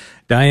come.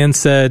 Diane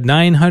said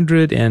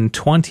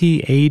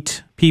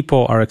 928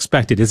 people are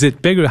expected. Is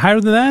it bigger, higher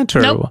than that?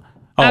 Or? Nope.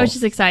 Oh. I was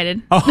just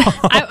excited. Oh.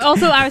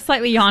 I was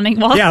slightly yawning.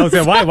 Yeah,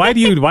 why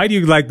do you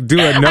like do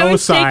a no sign? I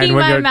was shaking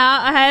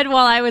my head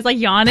while I was like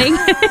yawning.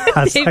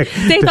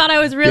 They thought I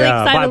was really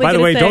excited. By the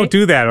way, don't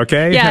do that,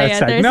 okay?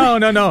 Yeah,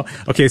 no.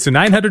 Okay, so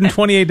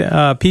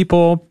 928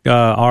 people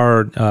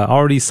are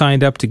already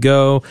signed up to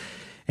go.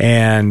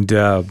 And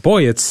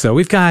boy, it's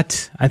we've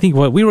got, I think,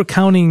 we were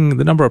counting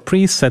the number of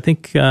priests. I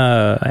think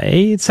 9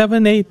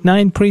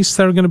 priests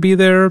that are going to be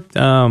there.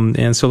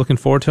 And so looking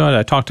forward to it.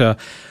 I talked to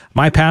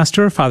my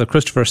pastor, Father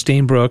Christopher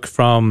Stainbrook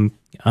from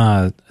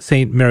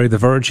St. Mary the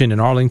Virgin in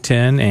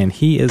Arlington, and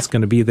he is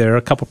going to be there.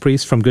 A couple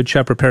priests from Good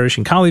Shepherd Parish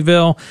in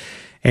Colleyville,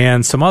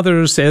 and some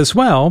others as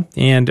well.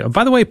 And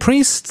by the way,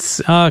 priests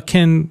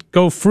can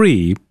go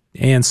free,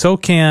 and so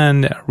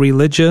can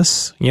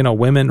religious,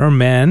 women or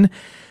men.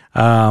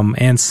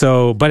 And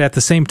so, but at the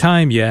same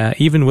time,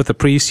 even with the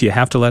priest, you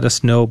have to let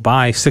us know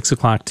by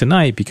 6:00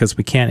 tonight, because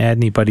we can't add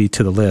anybody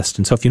to the list.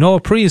 And so if you know a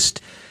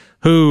priest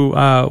who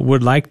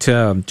would like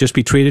to just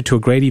be treated to a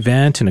great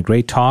event and a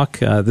great talk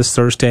this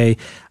Thursday,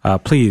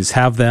 please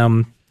have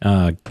them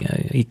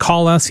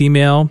call us,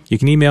 email. You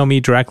can email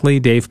me directly,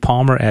 Dave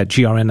Palmer at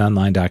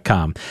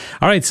grnonline.com.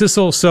 All right,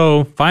 Sissel,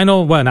 so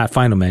final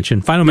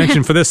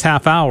mention for this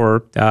half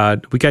hour.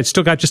 We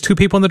still got just 2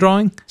 people in the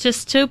drawing?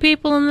 Just 2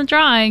 people in the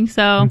drawing,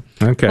 so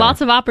okay.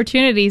 Lots of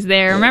opportunities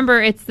there.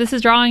 Remember,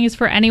 this drawing is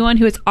for anyone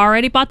who has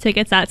already bought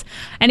tickets. That's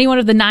any one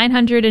of the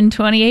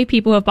 928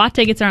 people who have bought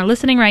tickets and are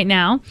listening right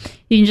now.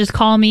 You can just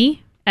call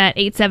me at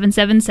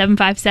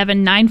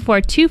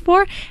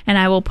 877-757-9424, and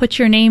I will put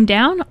your name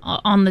down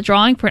on the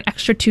drawing for an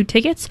extra 2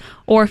 tickets.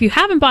 Or if you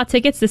haven't bought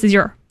tickets, this is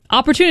your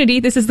opportunity.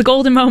 This is the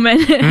golden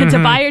moment to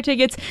buy your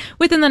tickets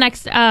within the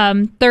next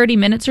 30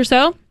 minutes or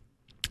so.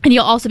 And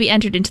you'll also be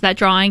entered into that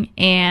drawing,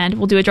 and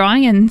we'll do a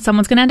drawing, and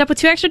someone's going to end up with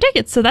 2 extra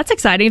tickets. So that's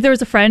exciting. If there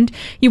was a friend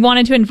you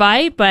wanted to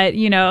invite, but,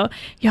 you're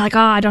like,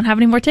 I don't have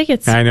any more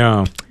tickets. I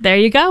know. There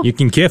you go. You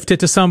can gift it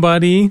to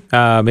somebody,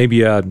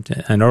 maybe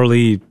an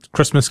early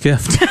Christmas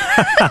gift.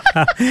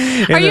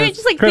 Are you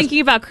just like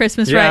thinking about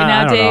Christmas right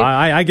now, Dave?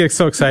 I get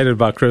so excited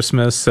about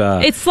Christmas.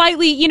 It's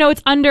slightly,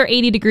 it's under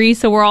 80 degrees,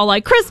 so we're all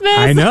like, Christmas!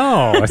 I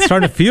know. It's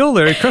starting to feel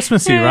very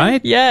Christmassy, right?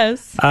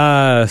 Yes.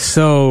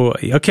 So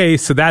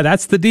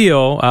that's the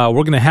deal.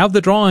 We're going to have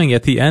the drawing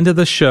at the end of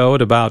the show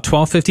at about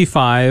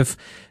 12:55.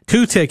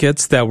 2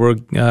 tickets that were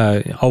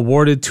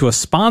awarded to a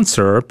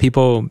sponsor.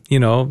 People,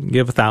 give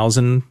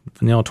 $1,000,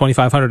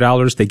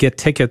 $2,500. They get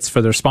tickets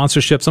for their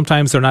sponsorship.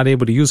 Sometimes they're not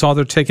able to use all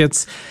their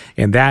tickets,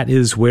 and that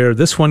is where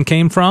this one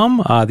came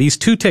from. These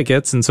 2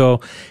 tickets, and so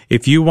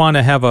if you want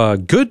to have a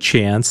good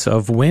chance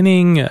of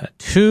winning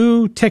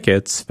 2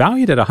 tickets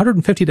valued at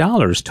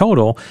 $150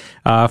 total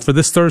for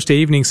this Thursday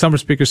evening Summer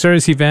Speaker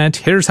Series event,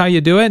 here's how you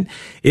do it.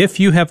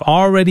 If you have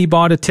already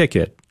bought a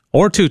ticket,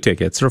 or 2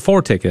 tickets, or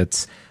 4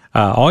 tickets,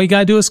 all you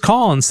gotta do is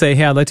call and say,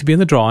 hey, I'd like to be in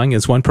the drawing,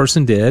 as one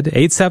person did,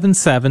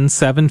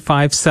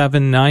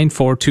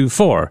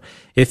 877-757-9424.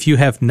 If you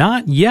have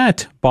not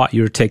yet bought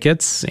your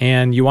tickets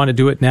and you want to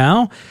do it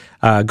now,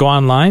 go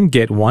online,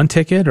 get 1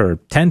 ticket or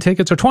 10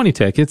 tickets or 20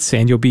 tickets,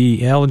 and you'll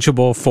be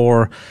eligible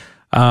for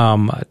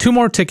 2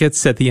 more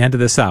tickets at the end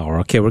of this hour.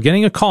 Okay, we're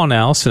getting a call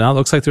now, so now it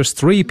looks like there's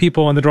 3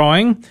 people in the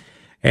drawing.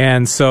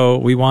 And so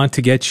we want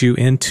to get you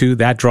into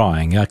that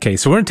drawing. Okay,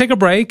 so we're going to take a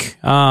break,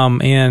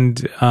 and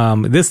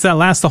this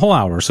lasts the whole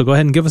hour. So go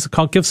ahead and give us a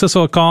call, give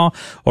Cecil a call,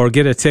 or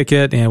get a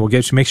ticket, and we'll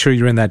make sure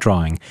you're in that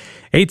drawing.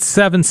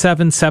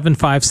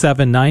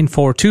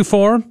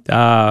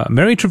 877-757-9424.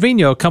 Mary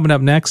Trevino coming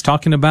up next,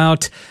 talking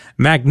about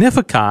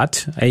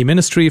Magnificat, a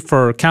ministry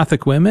for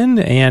Catholic women,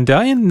 and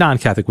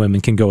non-Catholic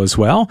women can go as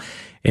well.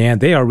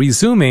 And they are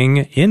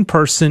resuming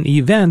in-person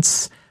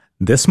events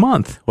this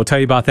month. We'll tell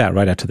you about that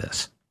right after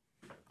this.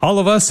 All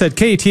of us at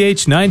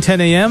KATH 910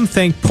 AM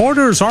thank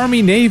Porter's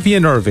Army Navy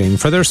in Irving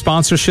for their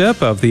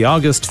sponsorship of the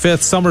August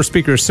 5th Summer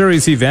Speaker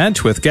Series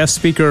event with guest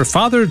speaker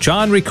Father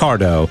John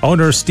Ricardo.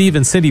 Owner Steve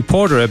and Cindy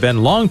Porter have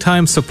been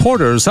longtime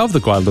supporters of the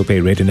Guadalupe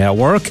Radio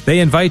Network. They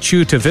invite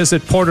you to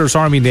visit Porter's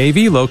Army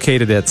Navy,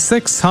 located at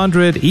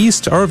 600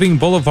 East Irving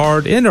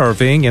Boulevard in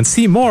Irving, and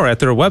see more at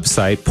their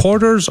website,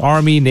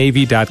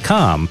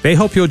 portersarmynavy.com. They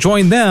hope you'll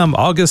join them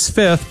August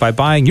 5th by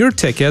buying your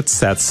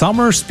tickets at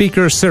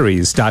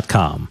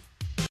summerspeakerseries.com.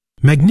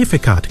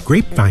 Magnificat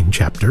Grapevine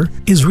Chapter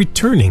is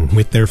returning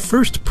with their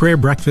first prayer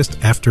breakfast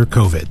after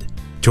COVID.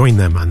 Join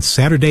them on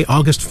Saturday,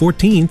 August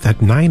 14th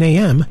at 9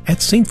 a.m.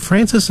 at St.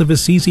 Francis of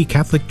Assisi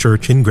Catholic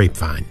Church in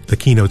Grapevine. The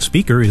keynote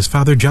speaker is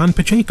Father John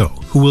Pacheco,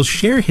 who will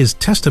share his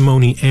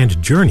testimony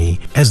and journey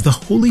as the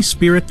Holy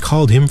Spirit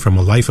called him from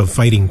a life of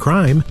fighting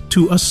crime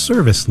to a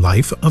service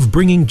life of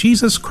bringing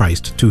Jesus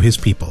Christ to his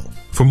people.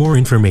 For more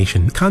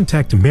information,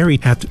 contact Mary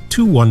at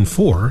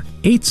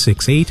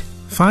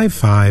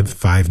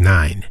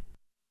 214-868-5559.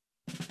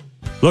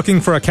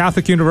 Looking for a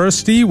Catholic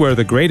university where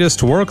the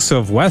greatest works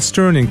of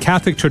Western and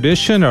Catholic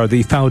tradition are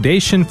the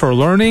foundation for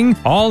learning,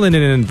 all in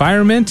an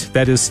environment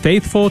that is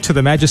faithful to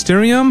the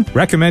magisterium?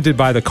 Recommended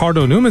by the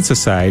Cardinal Newman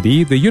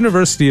Society, the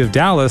University of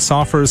Dallas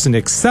offers an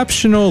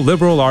exceptional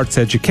liberal arts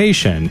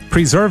education,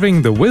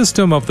 preserving the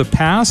wisdom of the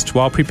past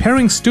while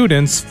preparing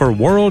students for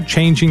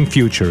world-changing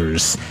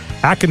futures.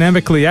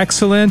 Academically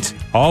excellent,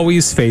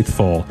 always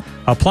faithful.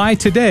 Apply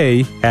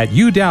today at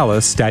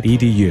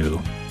udallas.edu.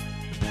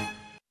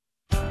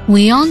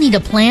 We all need a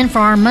plan for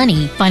our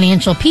money.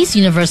 Financial Peace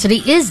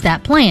University is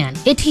that plan.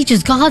 It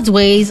teaches God's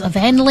ways of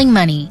handling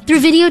money.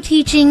 Through video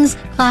teachings,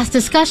 class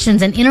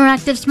discussions, and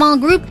interactive small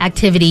group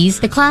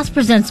activities, the class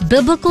presents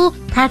biblical,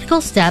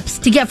 practical steps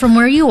to get from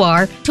where you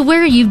are to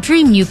where you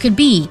dream you could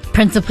be.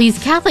 Prince of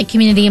Peace Catholic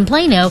Community in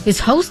Plano is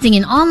hosting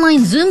an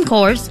online Zoom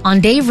course on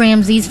Dave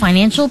Ramsey's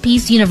Financial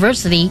Peace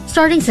University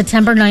starting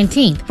September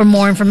 19th. For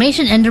more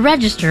information and to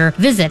register,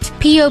 visit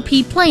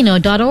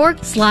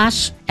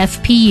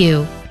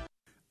popplano.org/FPU.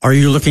 Are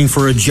you looking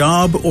for a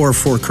job or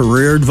for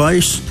career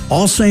advice?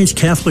 All Saints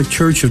Catholic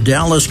Church of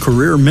Dallas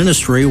Career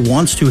Ministry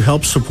wants to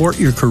help support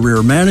your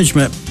career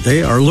management.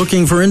 They are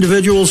looking for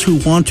individuals who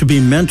want to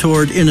be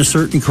mentored in a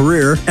certain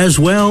career, as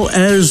well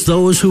as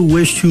those who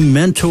wish to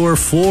mentor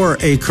for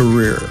a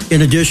career.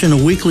 In addition,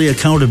 a weekly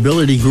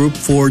accountability group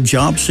for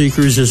job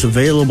seekers is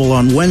available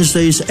on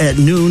Wednesdays at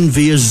noon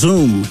via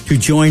Zoom. To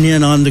join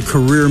in on the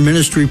Career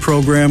Ministry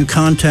program,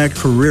 contact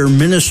Career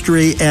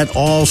Ministry at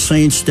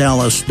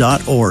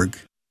allsaintsdallas.org.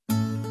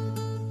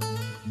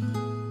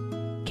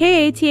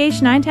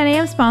 KATH 910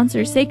 AM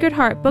sponsor Sacred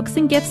Heart Books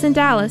and Gifts in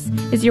Dallas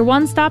is your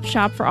one-stop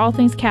shop for all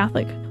things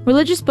Catholic.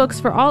 Religious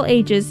books for all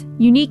ages,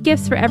 unique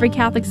gifts for every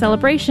Catholic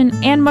celebration,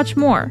 and much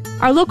more.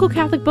 Our local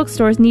Catholic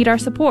bookstores need our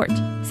support.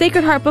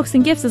 Sacred Heart Books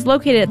and Gifts is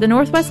located at the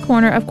northwest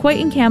corner of Coit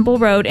and Campbell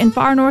Road in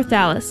far north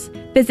Dallas.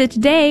 Visit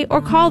today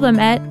or call them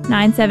at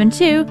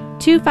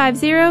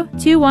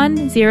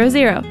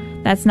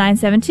 972-250-2100. That's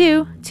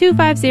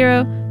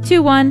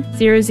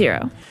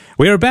 972-250-2100.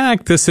 We are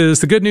back. This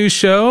is the Good News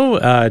Show.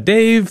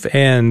 Dave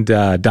and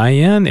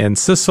Diane and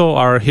Cecil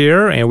are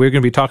here, and we're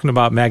going to be talking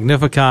about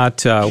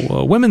Magnificat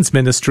Women's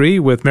Ministry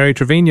with Mary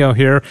Trevino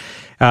here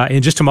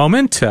in just a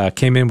moment.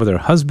 Came in with her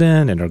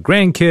husband and her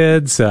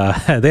grandkids.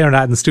 They are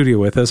not in the studio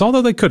with us,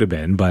 although they could have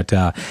been. But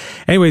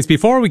anyways,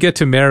 before we get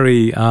to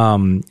Mary,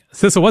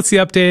 Sissel, what's the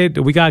update?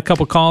 We got a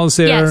couple calls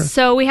there. Yes,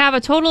 so we have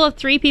a total of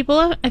 3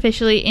 people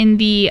officially in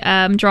the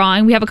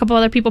drawing. We have a couple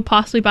other people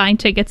possibly buying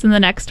tickets in the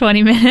next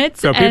 20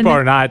 minutes. So people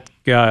are not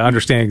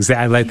understanding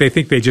exactly. Like they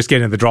think they just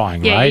get in the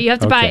drawing, yeah, right? You have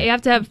to buy. You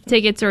have to have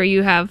tickets, or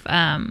you have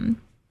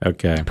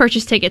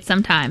purchase tickets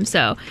sometime.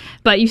 So,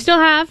 but you still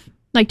have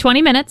like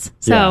 20 minutes.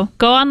 So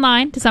go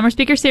online to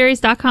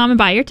summerspeakerseries.com and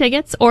buy your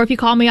tickets. Or if you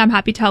call me, I'm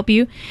happy to help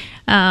you.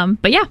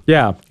 But yeah.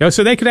 Yeah.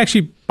 So they could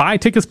actually buy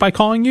tickets by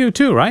calling you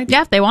too, right?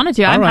 Yeah, if they wanted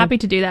to. I'm happy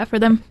to do that for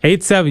them.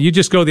 87. You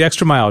just go the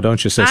extra mile,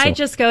 don't you, Sissel? I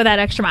just go that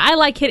extra mile. I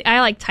like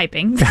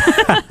typing.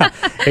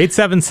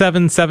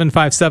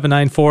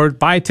 877-757-94.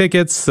 Buy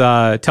tickets.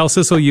 Tell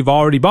Sissel you've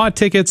already bought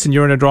tickets and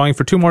you're in a drawing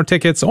for 2 more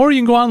tickets. Or you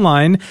can go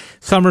online,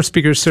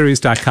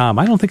 summerspeakerseries.com.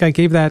 I don't think I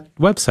gave that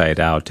website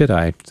out, did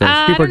I? So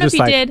I don't know if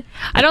you did.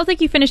 I don't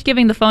think you finished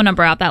giving the phone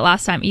number out that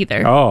last time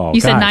either. Oh,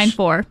 you said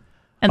 94.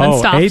 And then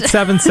stopped.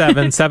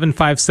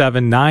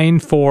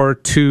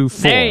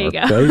 877-757-9424. There you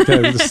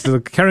go.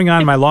 Carrying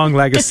on my long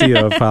legacy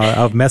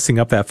of messing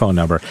up that phone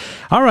number.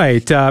 All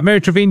right, Mary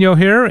Trevino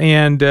here,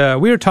 and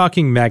we are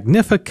talking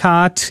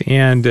Magnificat,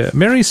 and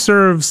Mary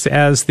serves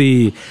as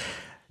the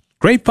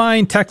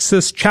Grapevine,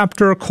 Texas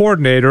chapter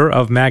coordinator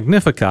of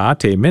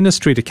Magnificat, a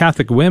ministry to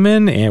Catholic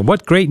women. And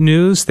what great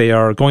news. They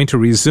are going to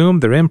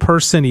resume their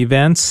in-person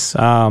events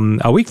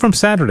a week from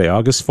Saturday,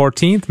 August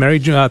 14th. Mary,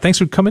 thanks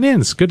for coming in.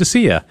 It's good to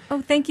see you.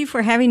 Oh, thank you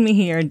for having me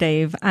here,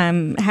 Dave.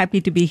 I'm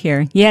happy to be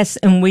here. Yes,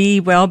 and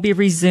we will be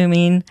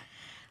resuming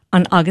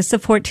on August the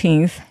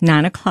 14th,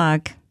 9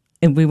 o'clock,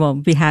 and we will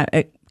be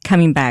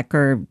coming back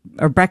or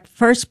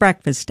first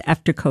breakfast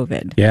after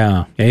COVID.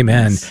 Yeah.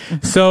 Amen. Yes.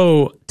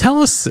 So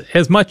tell us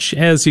as much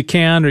as you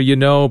can or you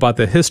know about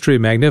the history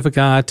of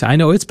Magnificat. I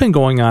know it's been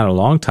going on a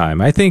long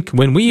time. I think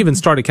when we even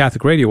started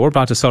Catholic Radio, we're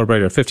about to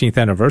celebrate our 15th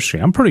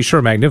anniversary. I'm pretty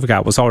sure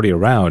Magnificat was already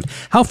around.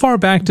 How far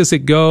back does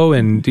it go?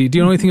 And do you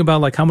know anything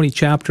about like how many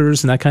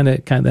chapters and that kind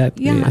of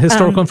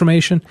historical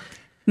information?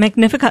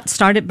 Magnificat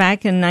started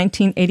back in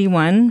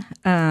 1981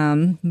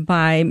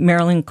 by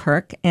Marilyn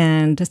Kirk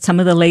and some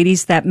of the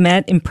ladies that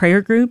met in prayer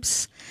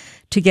groups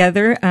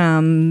together.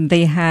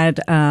 They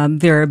had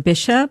their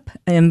bishop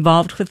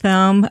involved with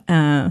them,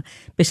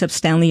 Bishop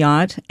Stanley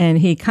Ott, and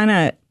he kind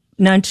of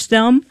nudged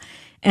them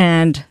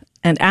and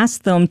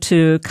asked them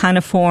to kind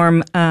of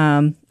form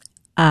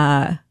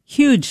a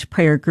huge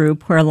prayer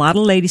group where a lot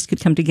of ladies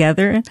could come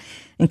together,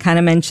 and kind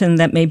of mentioned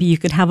that maybe you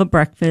could have a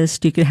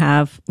breakfast, you could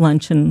have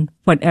lunch and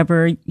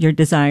whatever your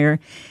desire.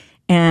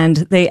 And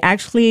they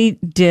actually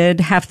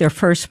did have their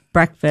first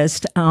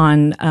breakfast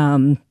on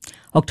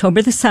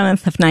October the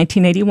 7th of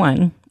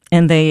 1981.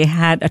 And they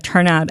had a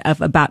turnout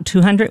of about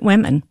 200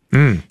 women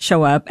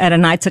show up at a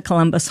Knights of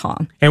Columbus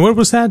Hall. And where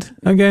was that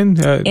again?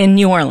 In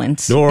New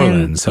Orleans. New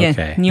Orleans,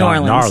 okay. Yeah, New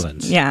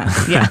Orleans.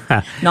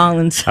 Yeah. New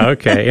Orleans.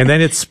 Okay, and then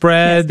it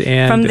spread. Yes.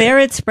 And from there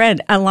it spread.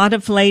 A lot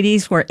of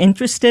ladies were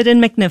interested in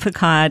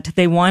Magnificat.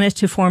 They wanted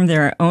to form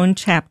their own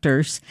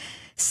chapters.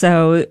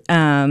 So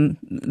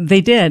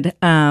they did.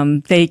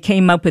 They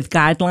came up with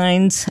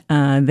guidelines.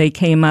 They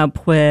came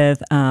up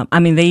with,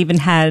 they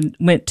even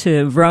went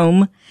to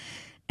Rome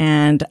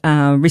and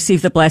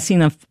received the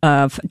blessing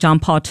of John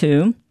Paul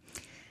II.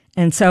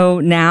 And so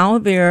now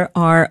there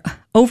are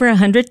over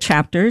 100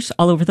 chapters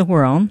all over the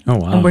world. Oh,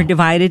 wow. And we're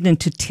divided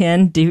into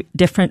 10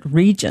 different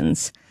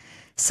regions.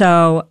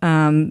 So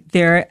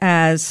there,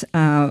 as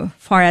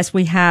far as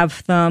we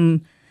have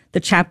the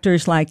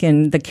chapters like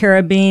in the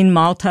Caribbean,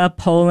 Malta,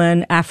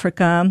 Poland,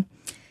 Africa.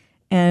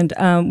 And,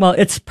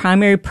 its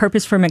primary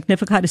purpose for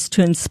Magnificat is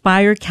to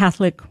inspire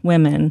Catholic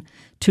women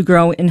to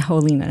grow in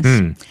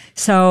holiness.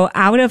 So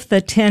out of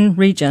the 10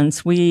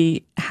 regions,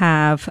 we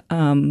have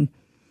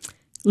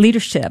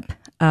leadership,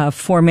 of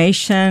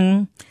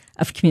formation,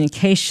 of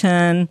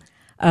communication,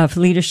 of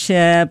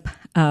leadership,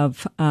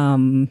 of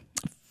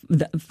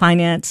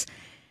finance.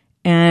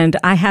 And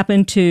I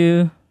happen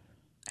to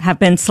have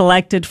been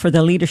selected for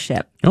the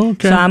leadership.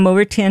 Okay. So I'm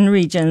over 10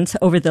 regions,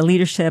 over the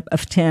leadership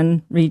of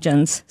 10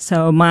 regions.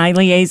 So my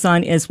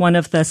liaison is one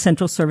of the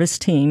Central Service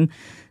team.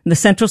 The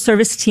Central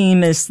Service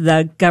team is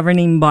the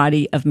governing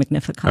body of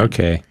Magnificat.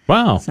 Okay.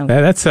 Wow. So,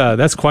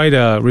 that's quite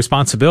a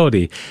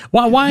responsibility.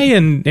 Why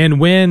and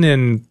when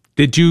and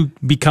did you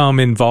become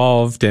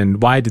involved,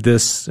 and why did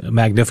this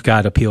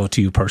Magnificat appeal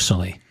to you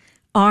personally?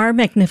 Our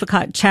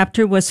Magnificat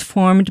chapter was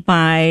formed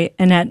by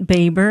Annette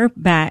Baber,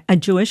 a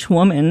Jewish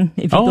woman,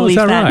 if you believe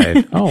that. Oh, is that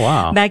right? Oh,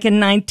 wow. Back in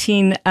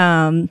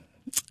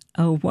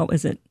what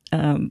was it?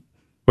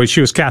 Well,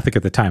 she was Catholic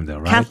at the time, though,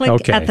 right?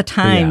 Catholic at the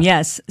time,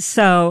 yes.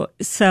 So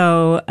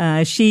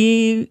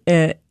she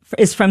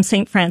is from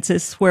St.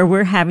 Francis, where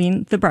we're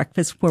having the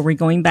breakfast, where we're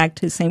going back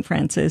to St.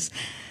 Francis.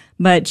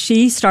 But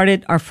she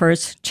started our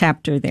first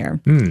chapter there.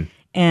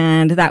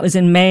 And that was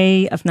in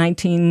May of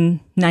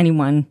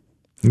 1991.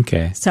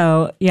 Okay.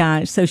 So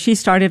she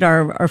started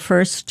our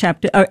first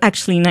chapter,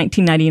 actually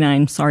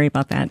 1999, sorry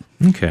about that.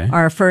 Okay.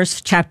 Our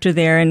first chapter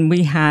there, and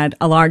we had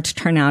a large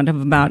turnout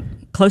of about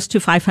close to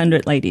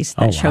 500 ladies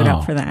that showed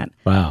up for that.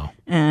 Wow.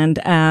 And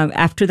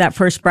after that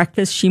first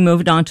breakfast, she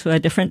moved on to a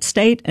different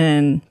state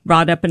and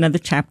brought up another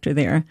chapter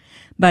there.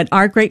 But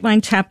our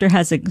Grapevine chapter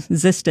has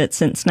existed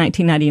since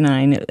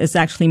 1999. It was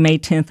actually May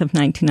 10th of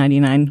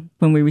 1999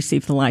 when we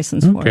received the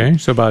license for it. Okay,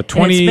 so about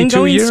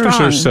 22 years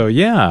strong. or so.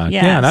 Yeah,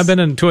 yes. yeah. And I've been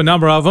into a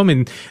number of them,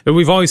 and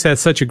we've always had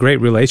such a great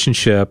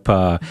relationship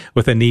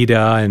with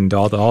Anita and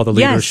all the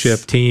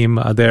leadership team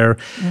there.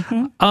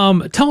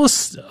 Mm-hmm. Tell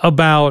us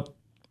about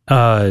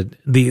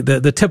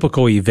the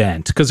typical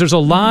event, because there's a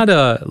lot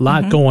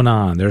going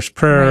on. There's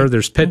prayer,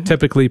 there's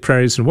typically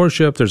praise and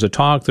worship, there's a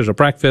talk, there's a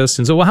breakfast,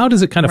 and so how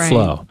does it kind of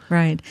flow?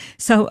 Right.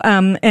 So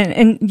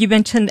and you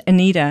mentioned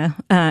Anita.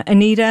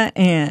 Anita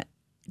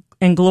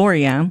and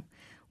Gloria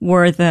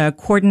were the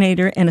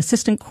coordinator and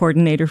assistant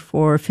coordinator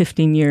for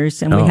 15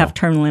 years, and we have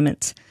term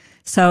limits.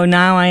 So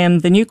now I am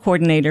the new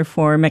coordinator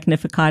for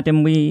Magnificat,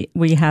 and we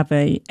have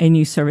a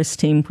new service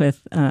team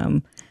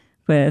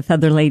with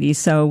other ladies.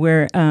 So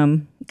we're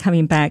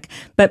coming back.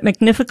 But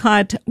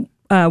Magnificat,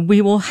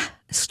 we will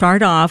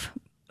start off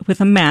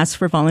with a mass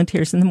for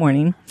volunteers in the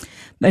morning.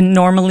 And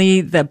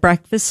normally the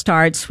breakfast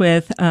starts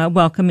with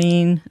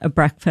welcoming a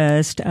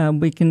breakfast.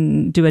 We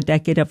can do a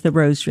decade of the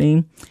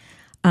rosary.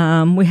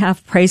 We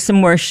have praise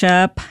and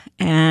worship,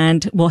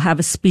 and we'll have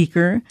a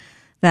speaker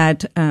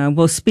that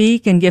will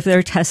speak and give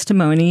their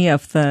testimony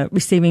of the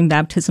receiving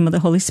baptism of the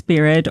Holy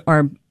Spirit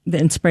or the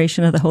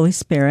inspiration of the Holy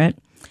Spirit.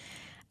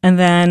 And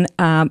then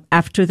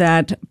after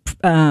that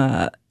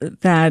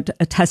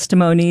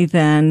testimony,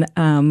 then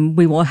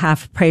we will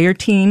have prayer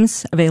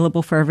teams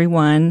available for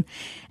everyone,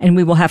 and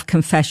we will have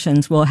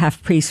confessions. We'll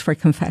have priests for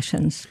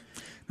confessions.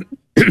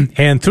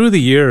 And through the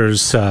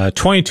years,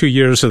 22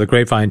 years of the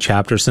Grapevine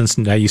chapter, since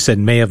you said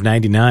May of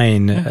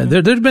 99,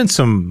 there've been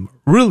some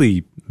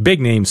really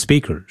big name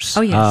speakers.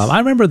 Oh, yes. I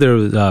remember there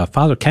was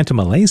Father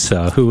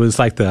Cantamalesa, who was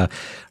like the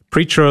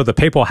preacher of the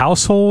papal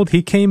household.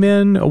 He came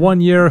in one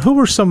year. Who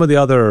were some of the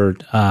other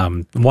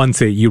ones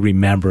that you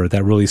remember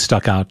that really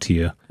stuck out to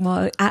you?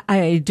 Well,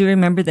 I do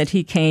remember that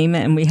he came,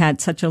 and we had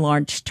such a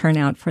large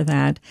turnout for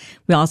that.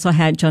 We also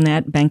had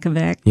Jonette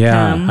Bankovic.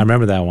 Yeah, I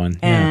remember that one.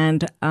 Yeah.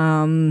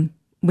 And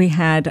we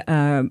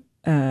had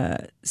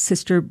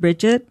Sister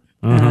Bridget.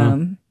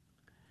 McKenna?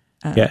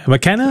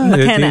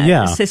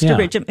 McKenna. Sister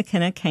Bridget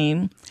McKenna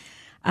came.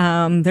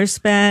 There's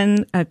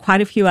been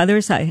quite a few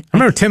others. I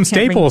remember Tim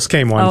Staples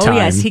came one time. Oh,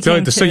 yes, he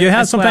came So you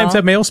have sometimes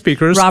have male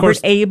speakers. Robert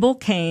Abel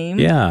came.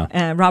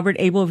 Yeah. Robert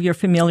Abel, if you're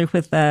familiar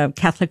with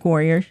Catholic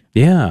Warrior.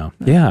 Yeah.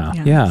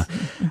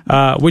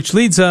 Which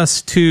leads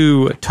us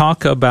to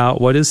talk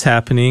about what is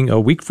happening a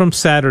week from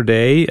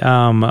Saturday.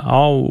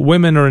 All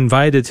women are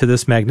invited to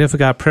this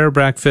Magnificat prayer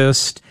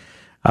breakfast.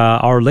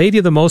 Our Lady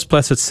of the Most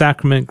Blessed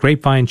Sacrament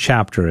Grapevine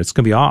chapter. It's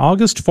going to be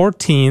August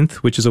 14th,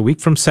 which is a week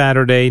from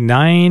Saturday,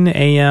 9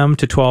 a.m.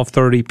 to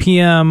 12:30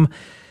 p.m.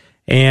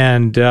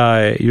 And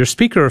your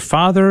speaker,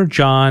 Father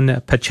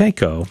John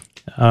Pacheco,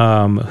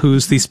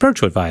 who's the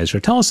spiritual advisor.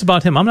 Tell us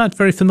about him. I'm not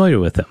very familiar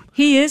with him.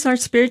 He is our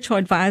spiritual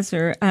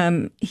advisor.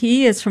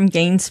 He is from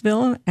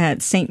Gainesville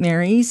at St.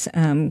 Mary's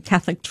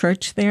Catholic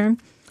Church there.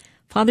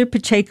 Father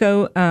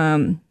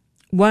Pacheco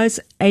was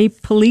a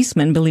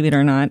policeman, believe it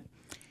or not.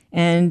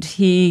 And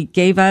he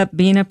gave up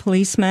being a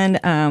policeman.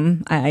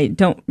 I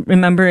don't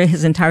remember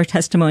his entire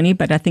testimony,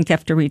 but I think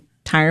after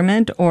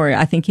retirement, or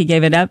I think he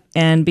gave it up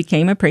and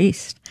became a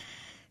priest.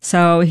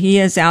 So he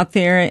is out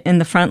there in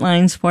the front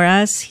lines for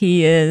us.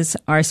 He is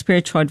our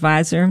spiritual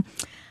advisor.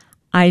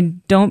 I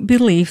don't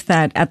believe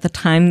that at the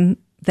time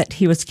that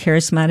he was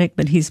charismatic,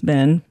 but he's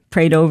been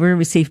prayed over,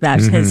 received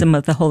baptism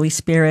of the Holy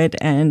Spirit,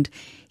 and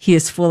he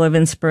is full of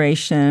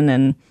inspiration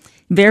and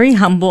very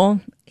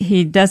humble.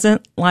 He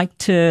doesn't like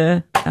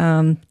to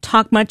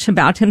talk much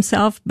about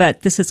himself,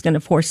 but this is going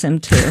to force him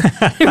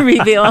to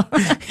reveal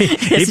his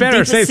He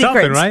better say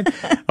something, right?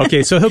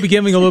 Okay, so he'll be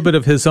giving a little bit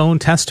of his own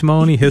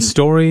testimony, his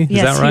story.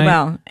 Is that right? Yes, he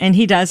will. And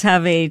he does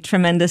have a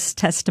tremendous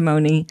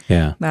testimony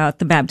about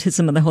the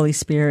baptism of the Holy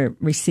Spirit,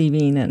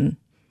 receiving and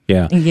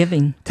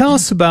giving. Tell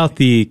us about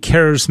the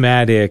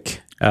charismatic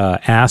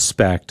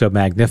aspect of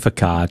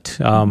Magnificat.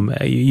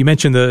 You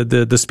mentioned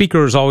the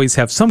speakers always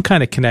have some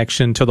kind of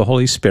connection to the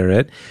Holy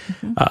Spirit.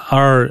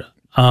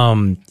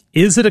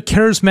 Is it a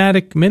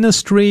charismatic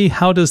ministry?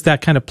 How does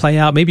that kind of play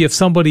out? Maybe if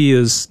somebody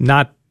is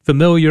not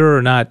familiar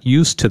or not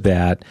used to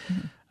that,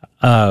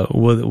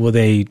 will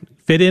they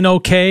fit in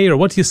okay? Or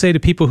what do you say to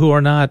people who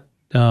are not,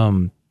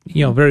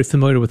 very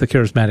familiar with the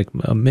charismatic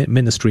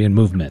ministry and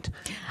movement?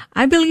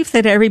 I believe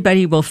that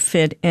everybody will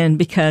fit in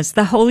because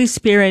the Holy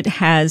Spirit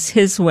has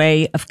his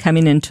way of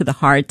coming into the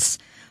hearts,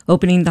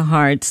 opening the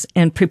hearts,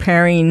 and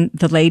preparing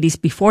the ladies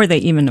before they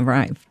even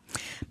arrive.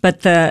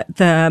 But the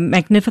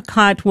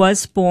Magnificat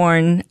was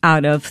born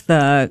out of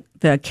the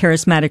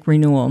charismatic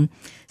renewal.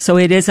 So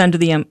it is under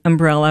the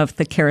umbrella of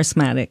the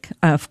charismatic.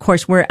 Of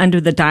course, we're under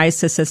the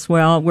diocese as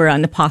well. We're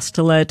an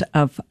apostolate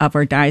of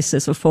our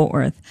diocese of Fort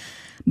Worth.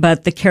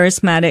 But the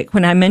charismatic,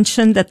 when I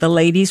mentioned that the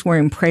ladies were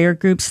in prayer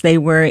groups, they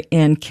were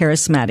in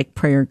charismatic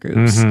prayer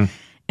groups.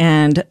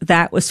 And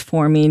that was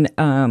forming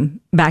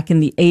back in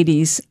the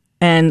 80s,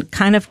 and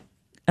kind of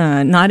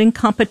not in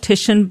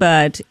competition,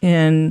 but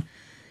in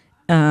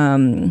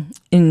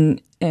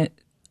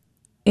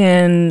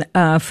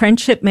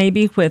friendship,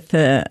 maybe with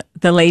the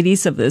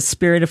ladies of the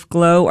Spirit of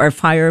Glow or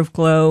Fire of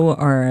Glow,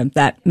 or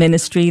that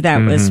ministry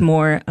that was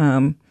more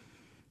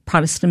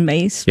Protestant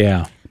based.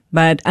 Yeah.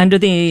 But under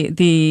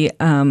the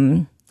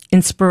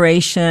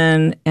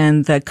inspiration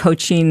and the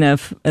coaching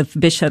of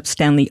Bishop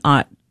Stanley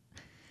Ott,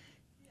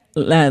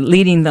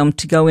 leading them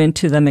to go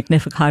into the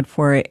Magnificat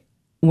for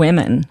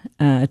women,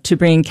 to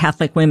bring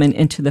Catholic women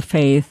into the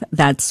faith.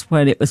 That's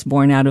what it was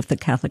born out of, the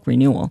Catholic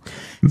Renewal.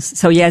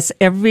 So yes,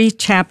 every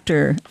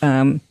chapter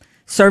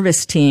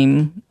service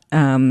team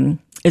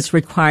is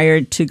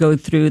required to go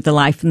through the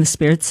Life in the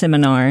Spirit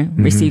seminar,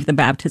 receive the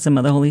baptism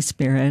of the Holy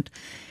Spirit.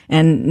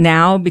 And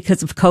now,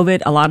 because of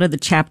COVID, a lot of the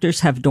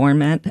chapters have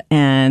dormant,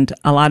 and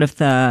a lot of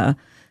the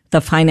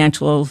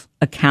financial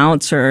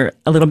accounts are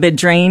a little bit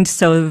drained.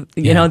 So,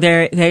 you know,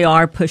 they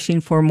are pushing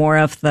for more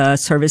of the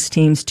service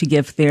teams to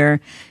give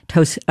their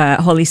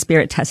Holy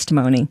Spirit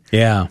testimony.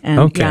 Yeah. And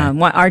okay.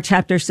 Our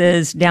chapters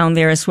is down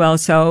there as well.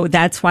 So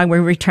that's why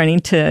we're returning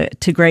to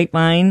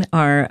Grapevine.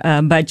 Our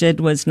budget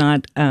was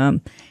not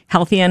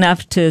healthy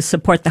enough to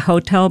support the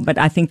hotel, but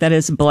I think that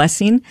is a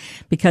blessing,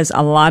 because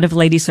a lot of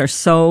ladies are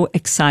so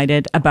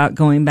excited about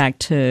going back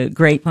to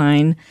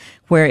Grapevine,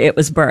 where it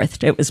was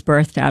birthed. It was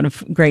birthed out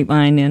of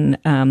Grapevine in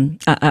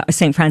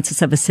St.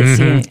 Francis of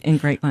Assisi in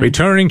Grapevine.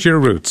 Returning to your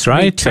roots,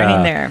 right?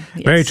 Returning there.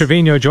 Yes. Mary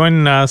Trevino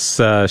joining us.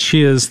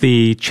 She is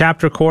the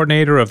chapter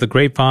coordinator of the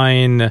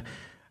Grapevine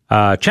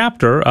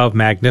chapter of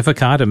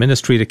Magnificat, a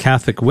ministry to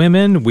Catholic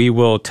women. We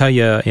will tell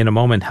you in a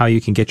moment how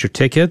you can get your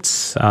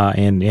tickets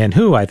and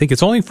who. I think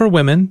it's only for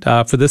women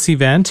for this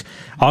event.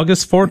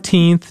 August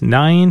 14th,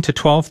 9 to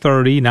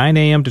 12:30, 9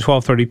 a.m. to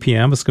 12:30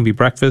 p.m. It's going to be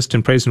breakfast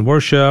and praise and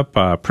worship,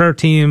 prayer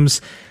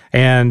teams,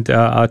 and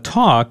a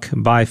talk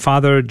by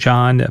Father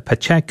John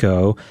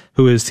Pacheco,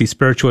 who is the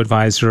spiritual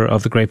advisor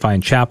of the Grapevine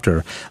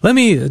chapter. Let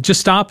me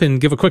just stop and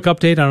give a quick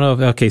update. I don't know if,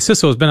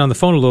 Sisso has been on the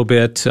phone a little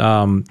bit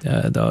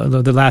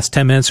the last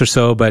 10 minutes or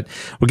so, but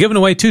we're giving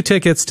away 2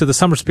 tickets to the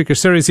Summer Speaker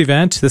Series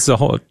event. This is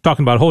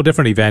talking about a whole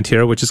different event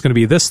here, which is going to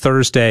be this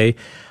Thursday,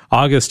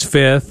 August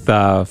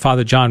 5th.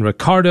 Father John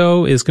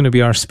Ricardo is going to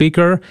be our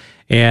speaker.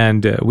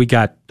 And we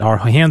got our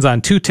hands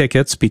on 2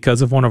 tickets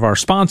because of one of our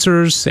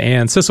sponsors.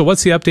 And Sissel,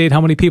 what's the update?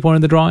 How many people are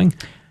in the drawing?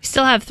 We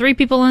still have 3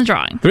 people in the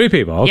drawing. 3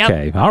 people.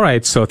 Okay. Yep. All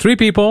right. So 3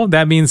 people.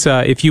 That means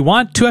if you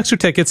want 2 extra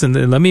tickets,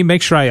 and let me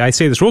make sure I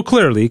say this real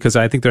clearly, because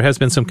I think there has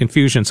been some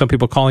confusion, some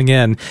people calling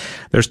in.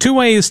 There's 2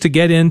 ways to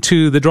get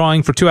into the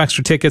drawing for 2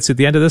 extra tickets at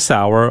the end of this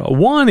hour.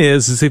 One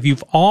is if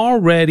you've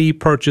already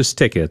purchased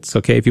tickets.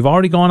 Okay. If you've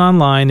already gone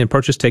online and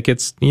purchased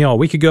tickets, a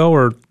week ago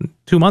or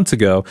 2 months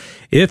ago,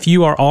 if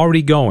you are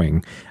already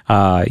going,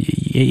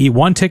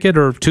 1 ticket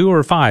or 2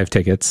 or 5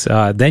 tickets,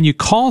 then you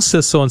call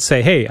Sissel and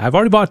say, hey, I've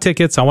already bought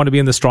tickets. I want to be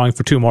in this drawing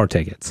for 2 more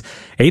tickets.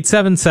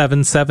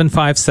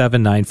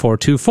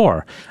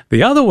 877-757-9424.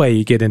 The other way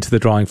you get into the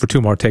drawing for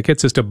 2 more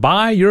tickets is to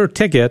buy your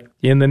ticket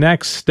in the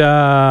next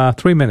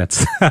 3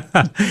 minutes.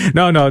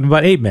 No,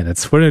 about 8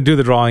 minutes. We're going to do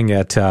the drawing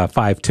at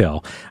 5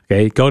 till.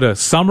 Okay, go to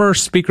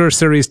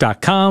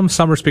summerspeakerseries.com,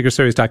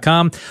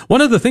 summerspeakerseries.com.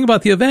 One other thing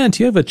about the event,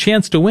 you have a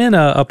chance to win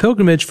a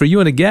pilgrimage for you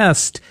and a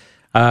guest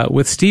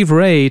with Steve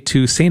Ray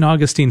to St.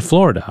 Augustine,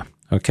 Florida.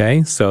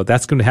 Okay, so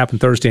that's going to happen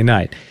Thursday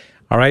night.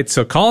 All right,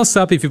 so call us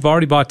up if you've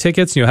already bought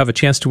tickets and you'll have a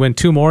chance to win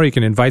 2 more. You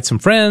can invite some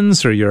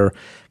friends or your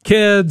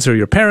kids or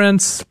your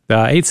parents.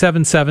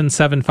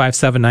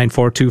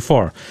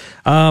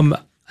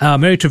 877-757-9424.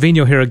 Mary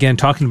Trevino here again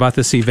talking about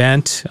this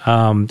event,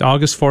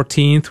 August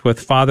 14th with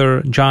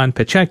Father John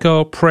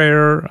Pacheco,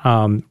 prayer,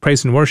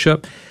 praise and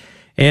worship.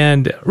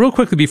 And real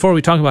quickly, before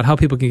we talk about how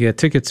people can get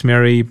tickets,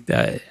 Mary,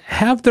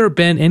 have there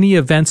been any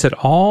events at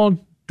all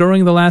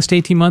during the last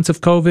 18 months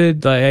of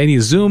COVID, any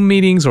Zoom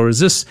meetings, or is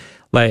this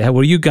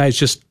were you guys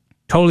just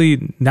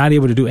totally not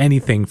able to do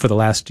anything for the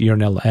last year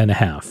and a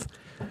half?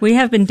 We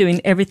have been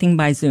doing everything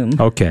by Zoom.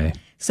 Okay.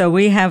 So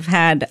we have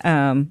had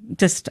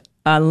just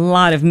a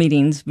lot of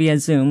meetings via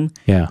Zoom.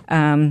 Yeah.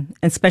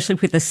 Especially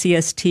with the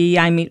CST,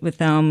 I meet with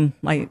them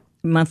like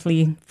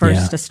monthly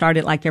first. I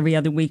started like every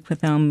other week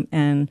with them,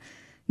 and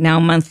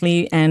now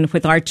monthly. And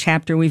with our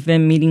chapter, we've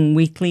been meeting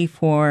weekly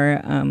for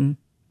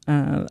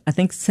I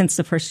think since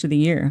the first of the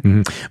year.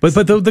 Mm-hmm.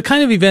 But the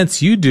kind of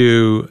events you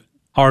do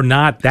are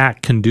not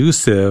that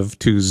conducive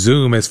to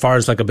Zoom as far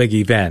as like a big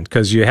event,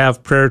 because you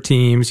have prayer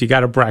teams, you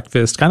got a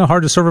breakfast, kind of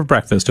hard to serve a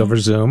breakfast over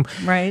Zoom.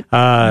 Right.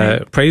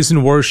 Praise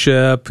and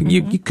worship.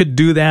 You could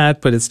do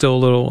that, but it's still a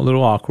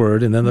little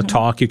awkward. And then the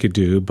talk you could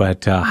do,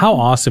 but how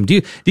awesome. Do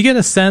you get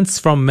a sense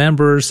from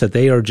members that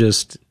they are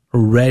just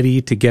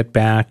ready to get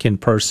back in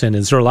person?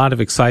 Is there a lot of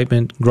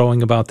excitement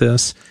growing about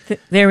this?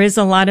 There is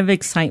a lot of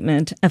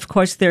excitement. Of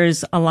course,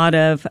 there's a lot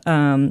of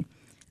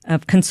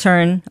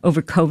concern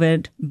over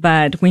COVID,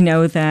 but we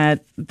know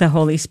that the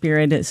Holy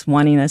Spirit is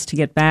wanting us to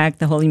get back.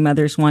 The Holy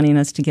Mother is wanting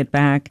us to get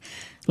back.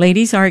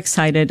 Ladies are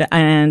excited,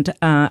 and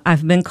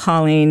I've been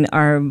calling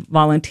our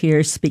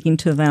volunteers, speaking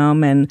to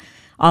them, and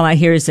all I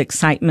hear is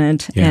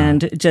excitement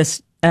and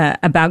just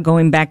about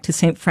going back to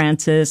St.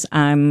 Francis.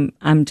 I'm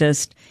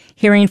just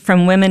hearing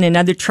from women in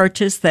other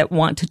churches that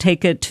want to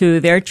take it to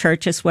their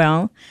church as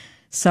well.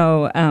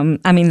 So,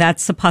 I mean,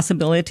 that's a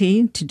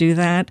possibility to do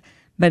that.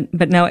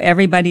 But no,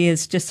 everybody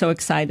is just so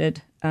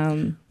excited.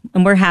 And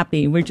we're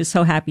happy. We're just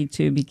so happy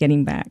to be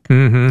getting back.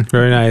 Mm-hmm.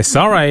 Very nice.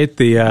 All right.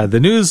 The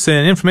news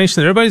and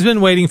information that everybody's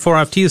been waiting for.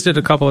 I've teased it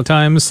a couple of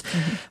times.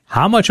 Mm-hmm.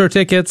 How much are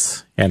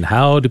tickets and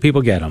how do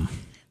people get them?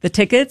 The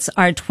tickets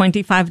are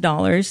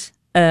 $25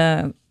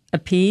 a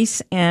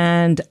piece,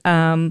 and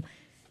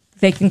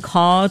they can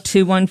call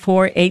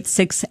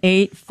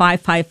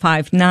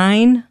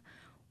 214-868-5559,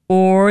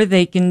 or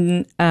they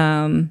can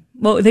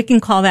they can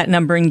call that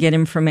number and get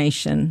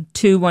information,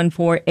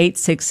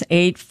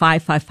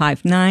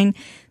 214-868-5559.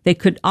 They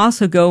could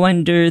also go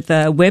under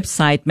the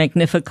website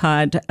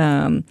Magnificat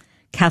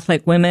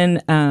Catholic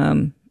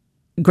Women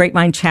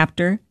Grapevine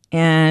Chapter,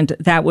 and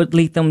that would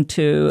lead them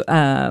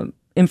to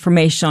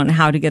information on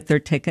how to get their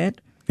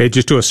ticket. They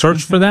just do a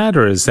search for that,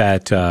 or is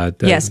that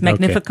yes,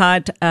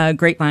 Magnificat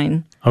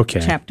Grapevine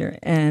Chapter,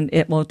 and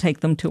it will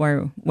take them to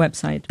our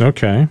website.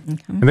 Okay.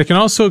 And they can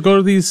also go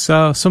to these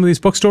some of these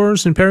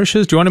bookstores and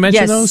parishes. Do you want to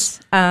mention those?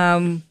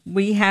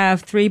 We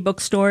have 3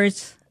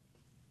 bookstores: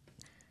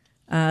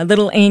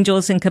 Little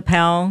Angels in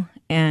Capel,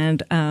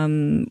 and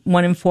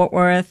one in Fort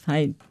Worth.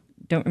 I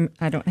don't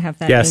have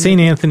that. Yeah,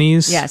 St.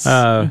 Anthony's. Yes,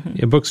 a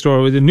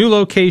bookstore with a new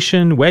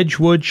location,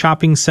 Wedgwood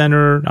Shopping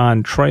Center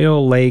on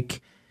Trail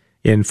Lake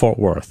in Fort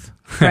Worth.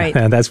 Right.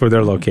 And that's where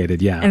they're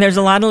located, yeah. And there's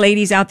a lot of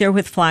ladies out there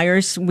with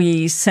flyers.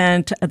 We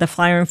sent the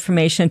flyer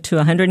information to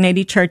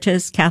 180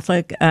 churches,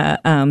 Catholic,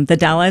 the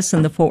Dallas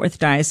and the Fort Worth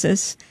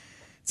Diocese.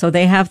 So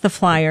they have the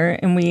flyer,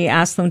 and we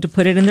asked them to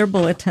put it in their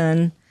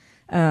bulletin.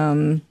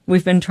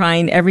 We've been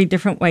trying every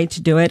different way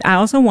to do it. I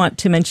also want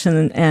to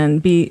mention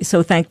and be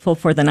so thankful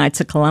for the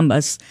Knights of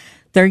Columbus.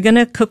 They're going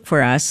to cook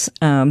for us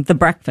the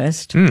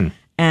breakfast.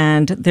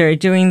 And they're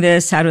doing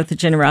this out of the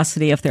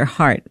generosity of their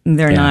heart. And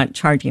they're not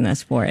charging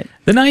us for it.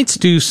 The Knights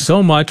do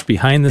so much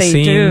behind the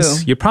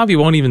scenes. You probably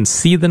won't even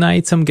see the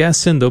Knights, I'm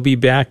guessing. They'll be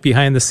back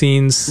behind the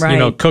scenes,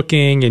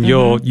 cooking, and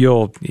you'll be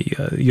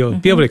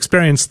able to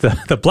experience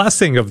the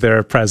blessing of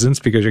their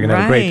presence because you're going to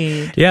have a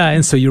great. Yeah,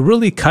 and so you're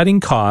really cutting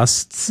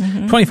costs.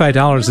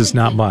 $25 is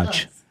not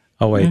much.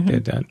 Oh, wait.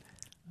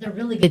 They're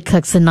really good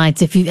cooks, the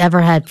Knights. If you've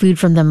ever had food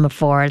from them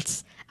before,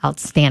 it's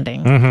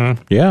outstanding.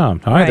 Yeah. All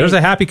right. There's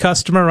a happy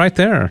customer right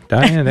there,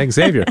 Diane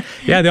Xavier.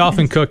 Yeah, they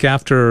often cook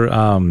after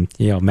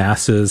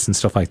masses and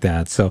stuff like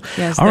that. So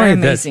yes, they're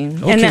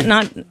amazing.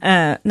 And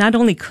not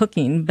only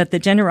cooking, but the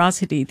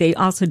generosity. They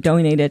also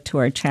donated to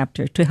our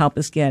chapter to help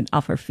us get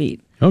off our feet.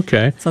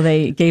 Okay. So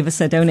they gave us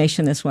a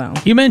donation as well.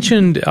 You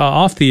mentioned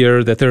off the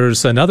air that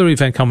there's another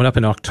event coming up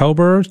in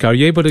October. Are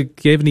you able to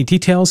give any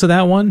details of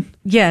that one?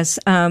 Yes.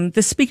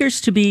 The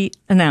speakers to be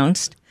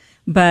announced.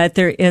 But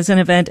there is an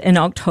event in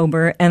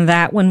October, and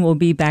that one will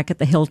be back at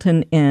the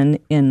Hilton Inn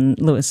in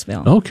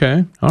Louisville.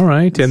 Okay. All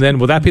right. And then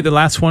will that be the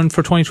last one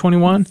for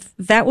 2021?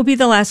 That will be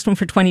the last one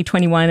for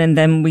 2021, and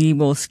then we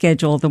will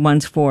schedule the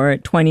ones for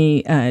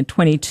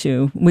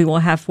 2022. We will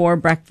have 4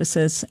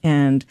 breakfasts,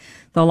 and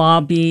they'll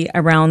all be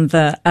around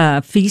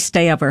the feast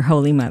day of our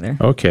Holy Mother.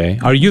 Okay.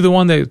 Are you the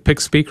one that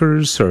picks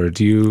speakers, or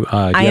do you?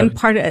 I am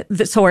part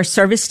of so our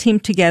service team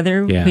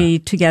together, we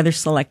together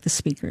select the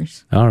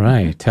speakers. All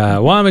right.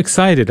 Well, I'm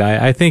excited.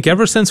 I think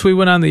ever since we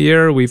went on the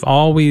air, we've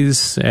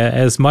always,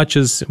 as much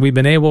as we've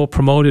been able,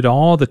 promoted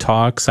all the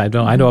talks. I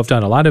know I've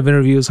done a lot of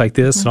interviews like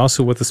this, and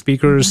also with the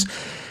speakers.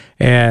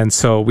 And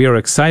so we are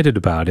excited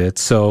about it.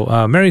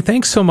 So, Mary,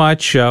 thanks so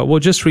much. We'll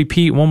just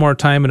repeat one more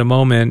time in a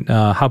moment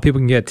how people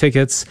can get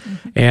tickets.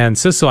 And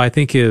Sissel, I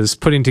think, is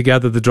putting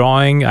together the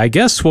drawing. I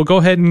guess we'll go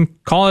ahead and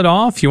call it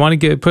off. You want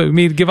to put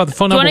me to give out the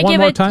phone number one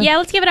more time? Yeah,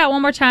 let's give it out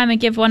one more time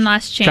and give one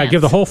last chance. Can I give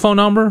the whole phone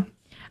number?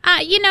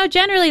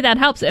 Generally that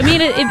helps. I mean,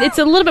 it's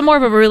a little bit more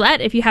of a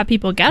roulette if you have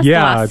people guess the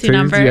last 2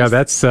 numbers. Yeah,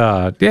 that's,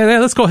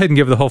 let's go ahead and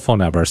give the whole phone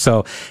number.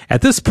 So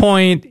at this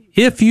point,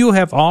 if you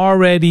have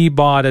already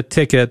bought a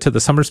ticket to the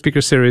Summer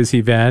Speaker Series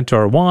event,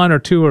 or 1 or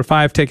 2 or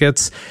 5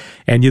 tickets,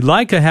 and you'd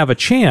like to have a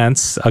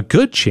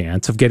good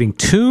chance of getting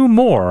 2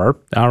 more,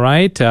 all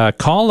right,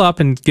 call up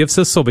and give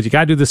Sissel, but you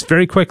got to do this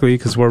very quickly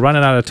because we're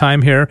running out of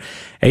time here.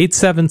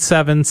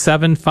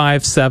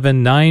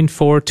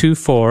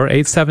 877-757-9424,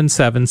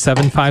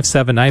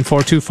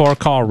 877-757-9424.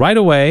 Call right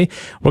away.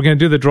 We're going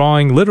to do the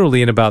drawing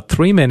literally in about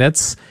 3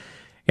 minutes.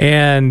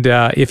 And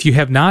if you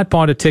have not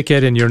bought a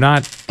ticket and you're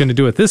not going to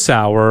do it this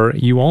hour,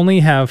 you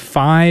only have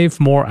 5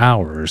 more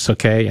hours,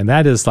 okay? And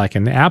that is like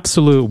an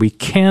absolute, we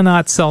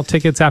cannot sell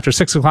tickets after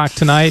 6 o'clock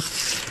tonight.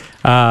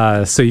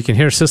 So you can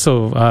hear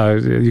Sissel.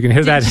 You can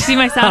hear that. Did you see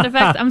my sound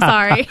effect? I'm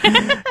sorry.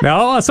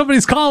 No,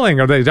 somebody's calling.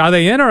 Are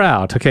they in or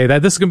out? Okay,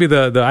 this is going to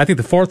be the I think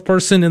the fourth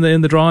person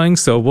in the drawing.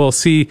 So we'll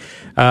see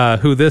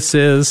who this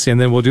is, and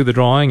then we'll do the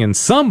drawing, and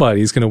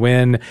somebody's going to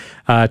win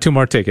 2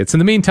 more tickets. In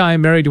the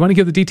meantime, Mary, do you want to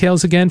give the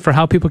details again for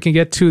how people can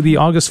get to the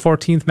August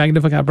 14th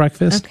Magnificat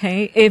breakfast?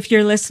 Okay, if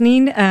you're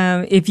listening,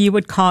 if you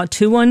would call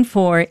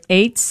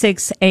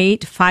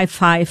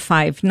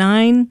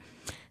 214-868-5559.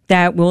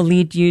 That will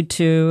lead you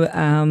to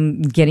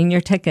getting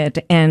your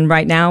ticket. And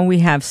right now we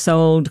have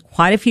sold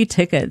quite a few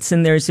tickets,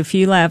 and there's a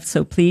few left,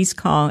 so please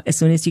call as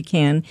soon as you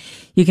can.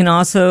 You can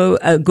also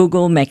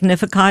Google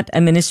Magnificat,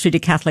 a ministry to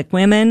Catholic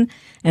women,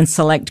 and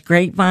select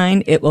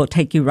Grapevine. It will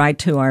take you right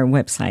to our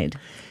website.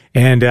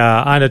 And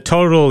on a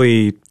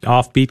totally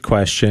offbeat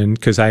question,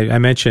 because I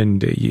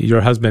mentioned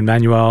your husband,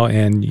 Manuel,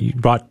 and you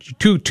brought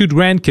two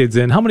grandkids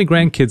in. How many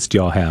grandkids do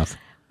y'all have?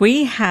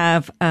 We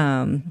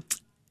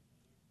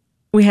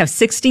have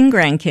 16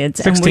 grandkids,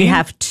 16? And we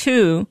have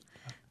 2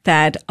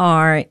 that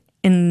are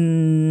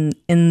in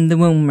the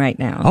womb right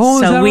now. Oh,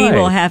 so is that we right?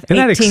 will have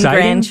Isn't 18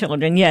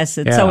 grandchildren. Yes,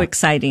 it's so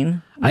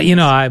exciting.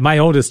 My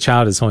oldest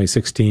child is only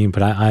 16,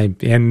 but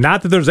and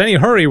not that there's any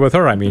hurry with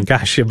her. I mean,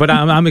 gosh, but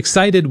I'm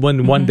excited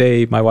when one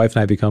day my wife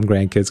and I become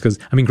grandparents. I'm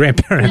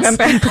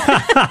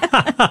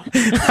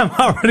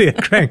already a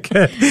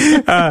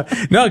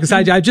grandkid. No, because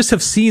I just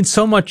have seen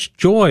so much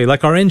joy.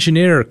 Like our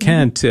engineer,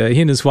 Kent, he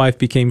and his wife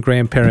became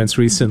grandparents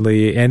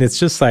recently, and it's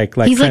just like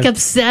he's like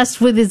obsessed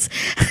with his,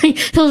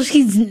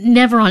 he's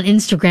never on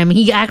Instagram.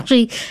 He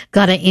actually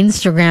got an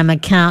Instagram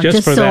account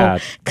just for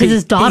that. Because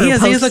his daughter he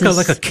has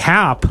like a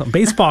cap,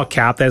 baseball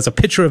cap that has a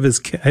picture of his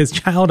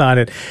child on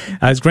it,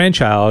 his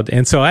grandchild.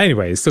 And so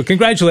anyways, so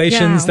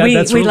congratulations.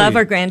 Yeah, we love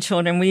our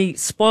grandchildren. We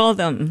spoil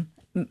them.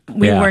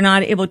 We were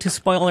not able to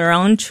spoil our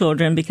own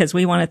children because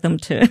we wanted them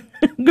to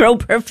grow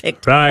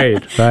perfect.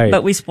 Right.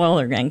 But we spoil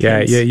our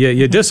grandkids. Yeah,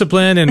 you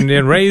discipline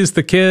and raise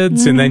the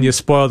kids, and then you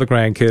spoil the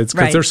grandkids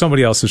because they're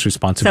somebody else's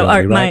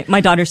responsibility, right? My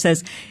daughter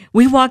says,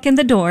 we walk in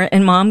the door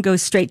and Mom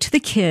goes straight to the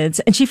kids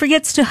and she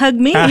forgets to hug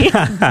me.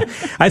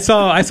 I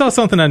saw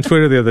something on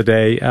Twitter the other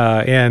day,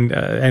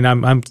 and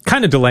I'm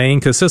kind of delaying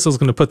because Sissel's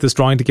going to put this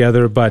drawing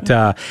together, but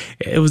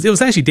it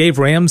was actually Dave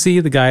Ramsey,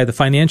 the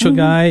financial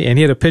guy, and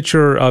he had a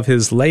picture of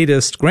his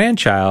latest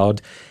grandchild,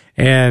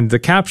 and the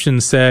caption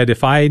said,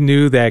 "If I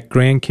knew that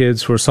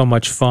grandkids were so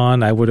much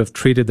fun, I would have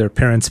treated their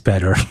parents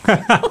better."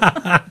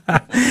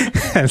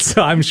 And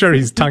so I'm sure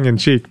he's tongue in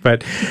cheek,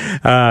 but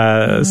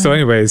so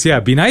anyways,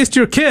 be nice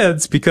to your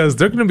kids because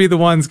they're going to be the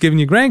ones giving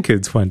you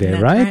grandkids one day,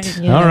 right?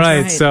 Yeah, all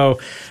right. So,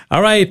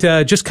 all right,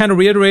 just kind of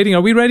reiterating,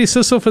 are we ready,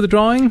 Sissel, for the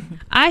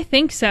drawing? I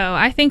think so.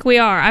 I think we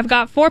are. I've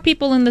got 4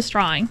 people in this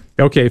drawing.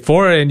 Okay,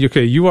 4, and you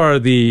are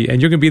and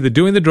you're going to be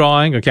doing the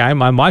drawing. Okay,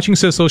 I'm watching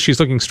Sissel. She's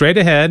looking straight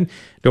ahead.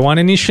 Don't want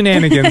any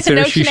shenanigans here.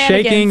 No She's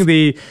shenanigans. shaking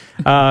the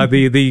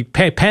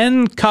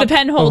pen cup the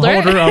pen holder.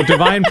 Of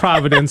divine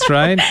providence,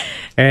 right?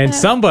 And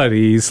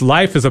somebody's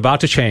life is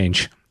about to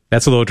change.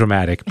 That's a little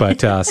dramatic,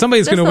 but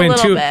somebody's going to win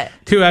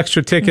 2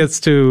 extra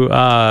tickets to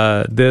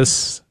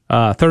this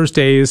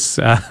Thursday's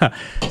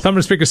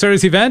Summer Speaker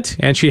Series event,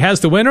 and she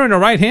has the winner in her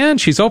right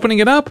hand. She's opening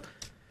it up.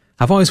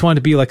 I've always wanted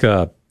to be like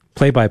a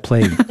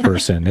play-by-play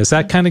person. Is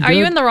that kind of good? Are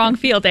you in the wrong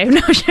field, Dave?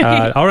 No,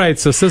 all right,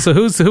 so Sissel,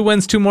 who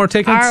wins 2 more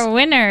tickets? Our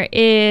winner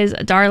is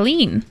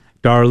Darlene,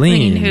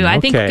 who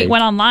I think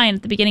went online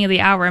at the beginning of the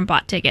hour and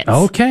bought tickets.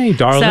 Okay,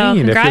 Darlene. So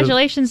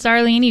congratulations,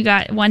 Darlene. You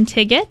got 1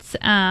 ticket.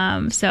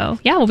 So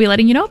we'll be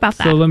letting you know about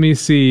that. So let me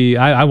see.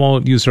 I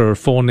won't use her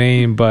full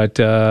name, but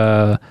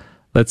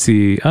let's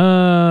see.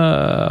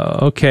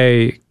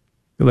 Okay.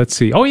 Let's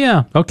see. Oh,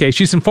 yeah. Okay,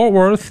 she's in Fort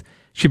Worth.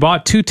 She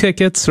bought 2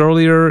 tickets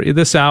earlier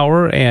this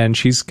hour, and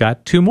she's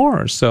got 2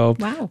 more. So,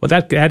 wow. Well,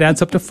 that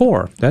adds up to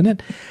 4, doesn't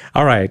it?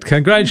 All right.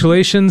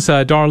 Congratulations,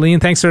 Darlene.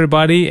 Thanks,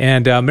 everybody.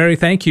 And Mary,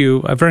 thank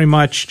you very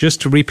much.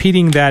 Just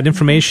repeating that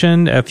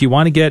information, if you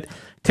want to get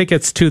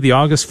tickets to the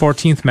August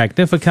 14th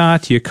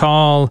Magnificat, you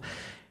call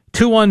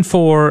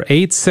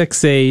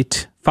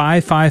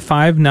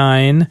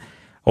 214-868-5559.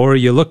 Or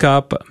you look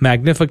up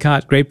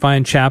Magnificat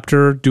Grapevine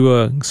Chapter, do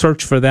a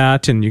search for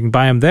that, and you can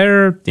buy them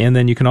there. And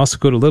then you can also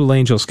go to Little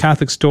Angels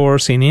Catholic Store,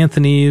 St.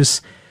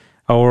 Anthony's,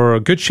 or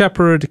Good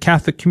Shepherd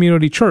Catholic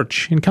Community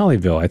Church in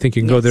Colleyville. I think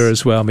you can go there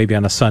as well, maybe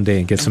on a Sunday,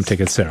 and get some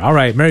tickets there. All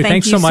right, Mary,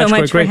 thanks so much. Thank you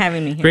so much for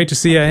having me here. Great to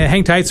see you.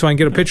 Hang tight so I can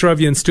get a picture of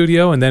you in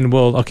studio, and then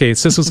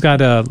Sissel's got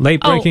a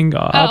late breaking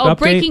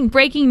update.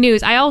 Breaking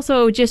news. I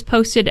also just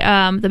posted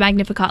the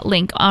Magnificat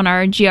link on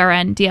our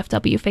GRN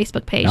DFW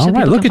Facebook page. All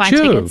right, look at you.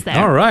 Tickets there.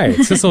 All right,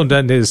 Sissel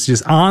is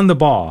just on the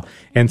ball.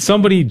 And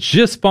somebody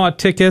just bought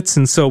tickets,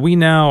 and so we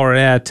now are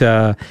at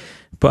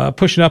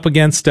pushing up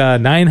against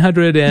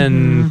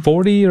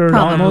 940 or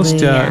Probably, almost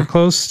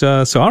close.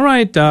 So, all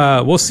right,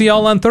 we'll see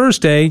y'all on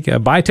Thursday.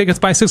 Buy tickets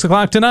by 6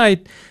 o'clock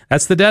tonight.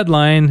 That's the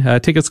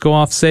deadline. Tickets go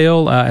off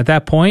sale at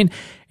that point,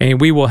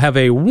 and we will have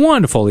a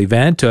wonderful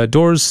event.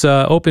 Doors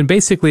open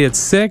basically at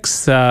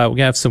 6. We're going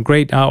to have some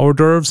great hors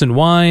d'oeuvres and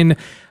wine.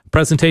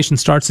 Presentation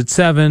starts at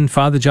 7.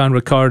 Father John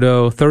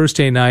Ricardo,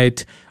 Thursday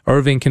night.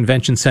 Irving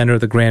Convention Center,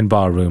 the Grand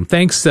Ballroom.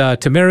 Thanks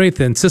to Meredith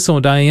and Sissel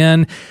and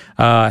Diane.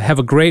 Have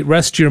a great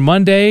rest of your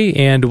Monday,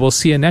 and we'll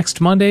see you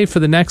next Monday for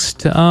the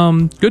next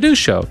Good News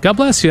Show. God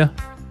bless you.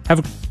 Have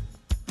a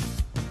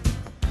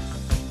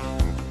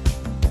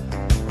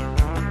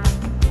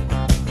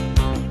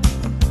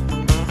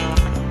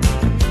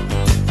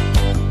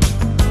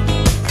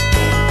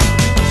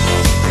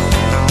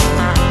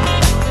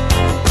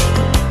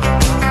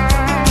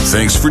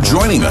Thanks for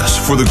joining us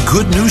for the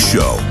Good News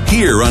Show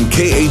here on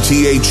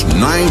KATH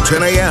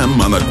 910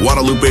 AM on the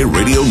Guadalupe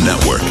Radio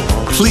Network.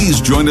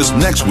 Please join us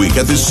next week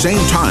at the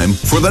same time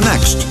for the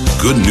next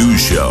Good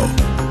News Show.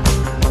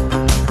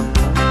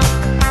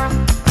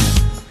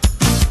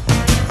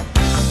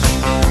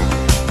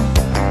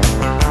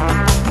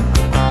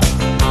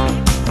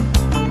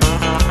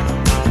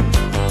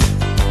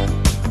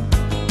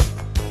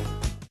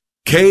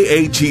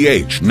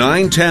 KATH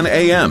 910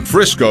 AM,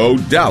 Frisco,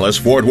 Dallas,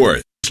 Fort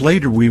Worth.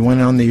 Later, we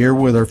went on the air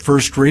with our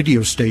first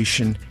radio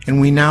station,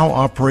 and we now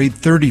operate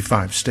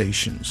 35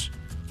 stations.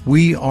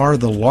 We are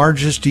the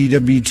largest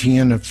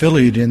EWTN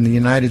affiliate in the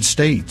United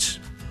States.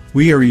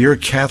 We are your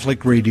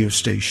Catholic radio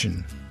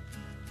station.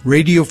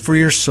 Radio for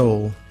your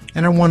soul,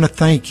 and I want to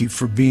thank you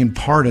for being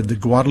part of the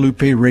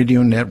Guadalupe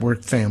Radio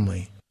Network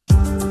family.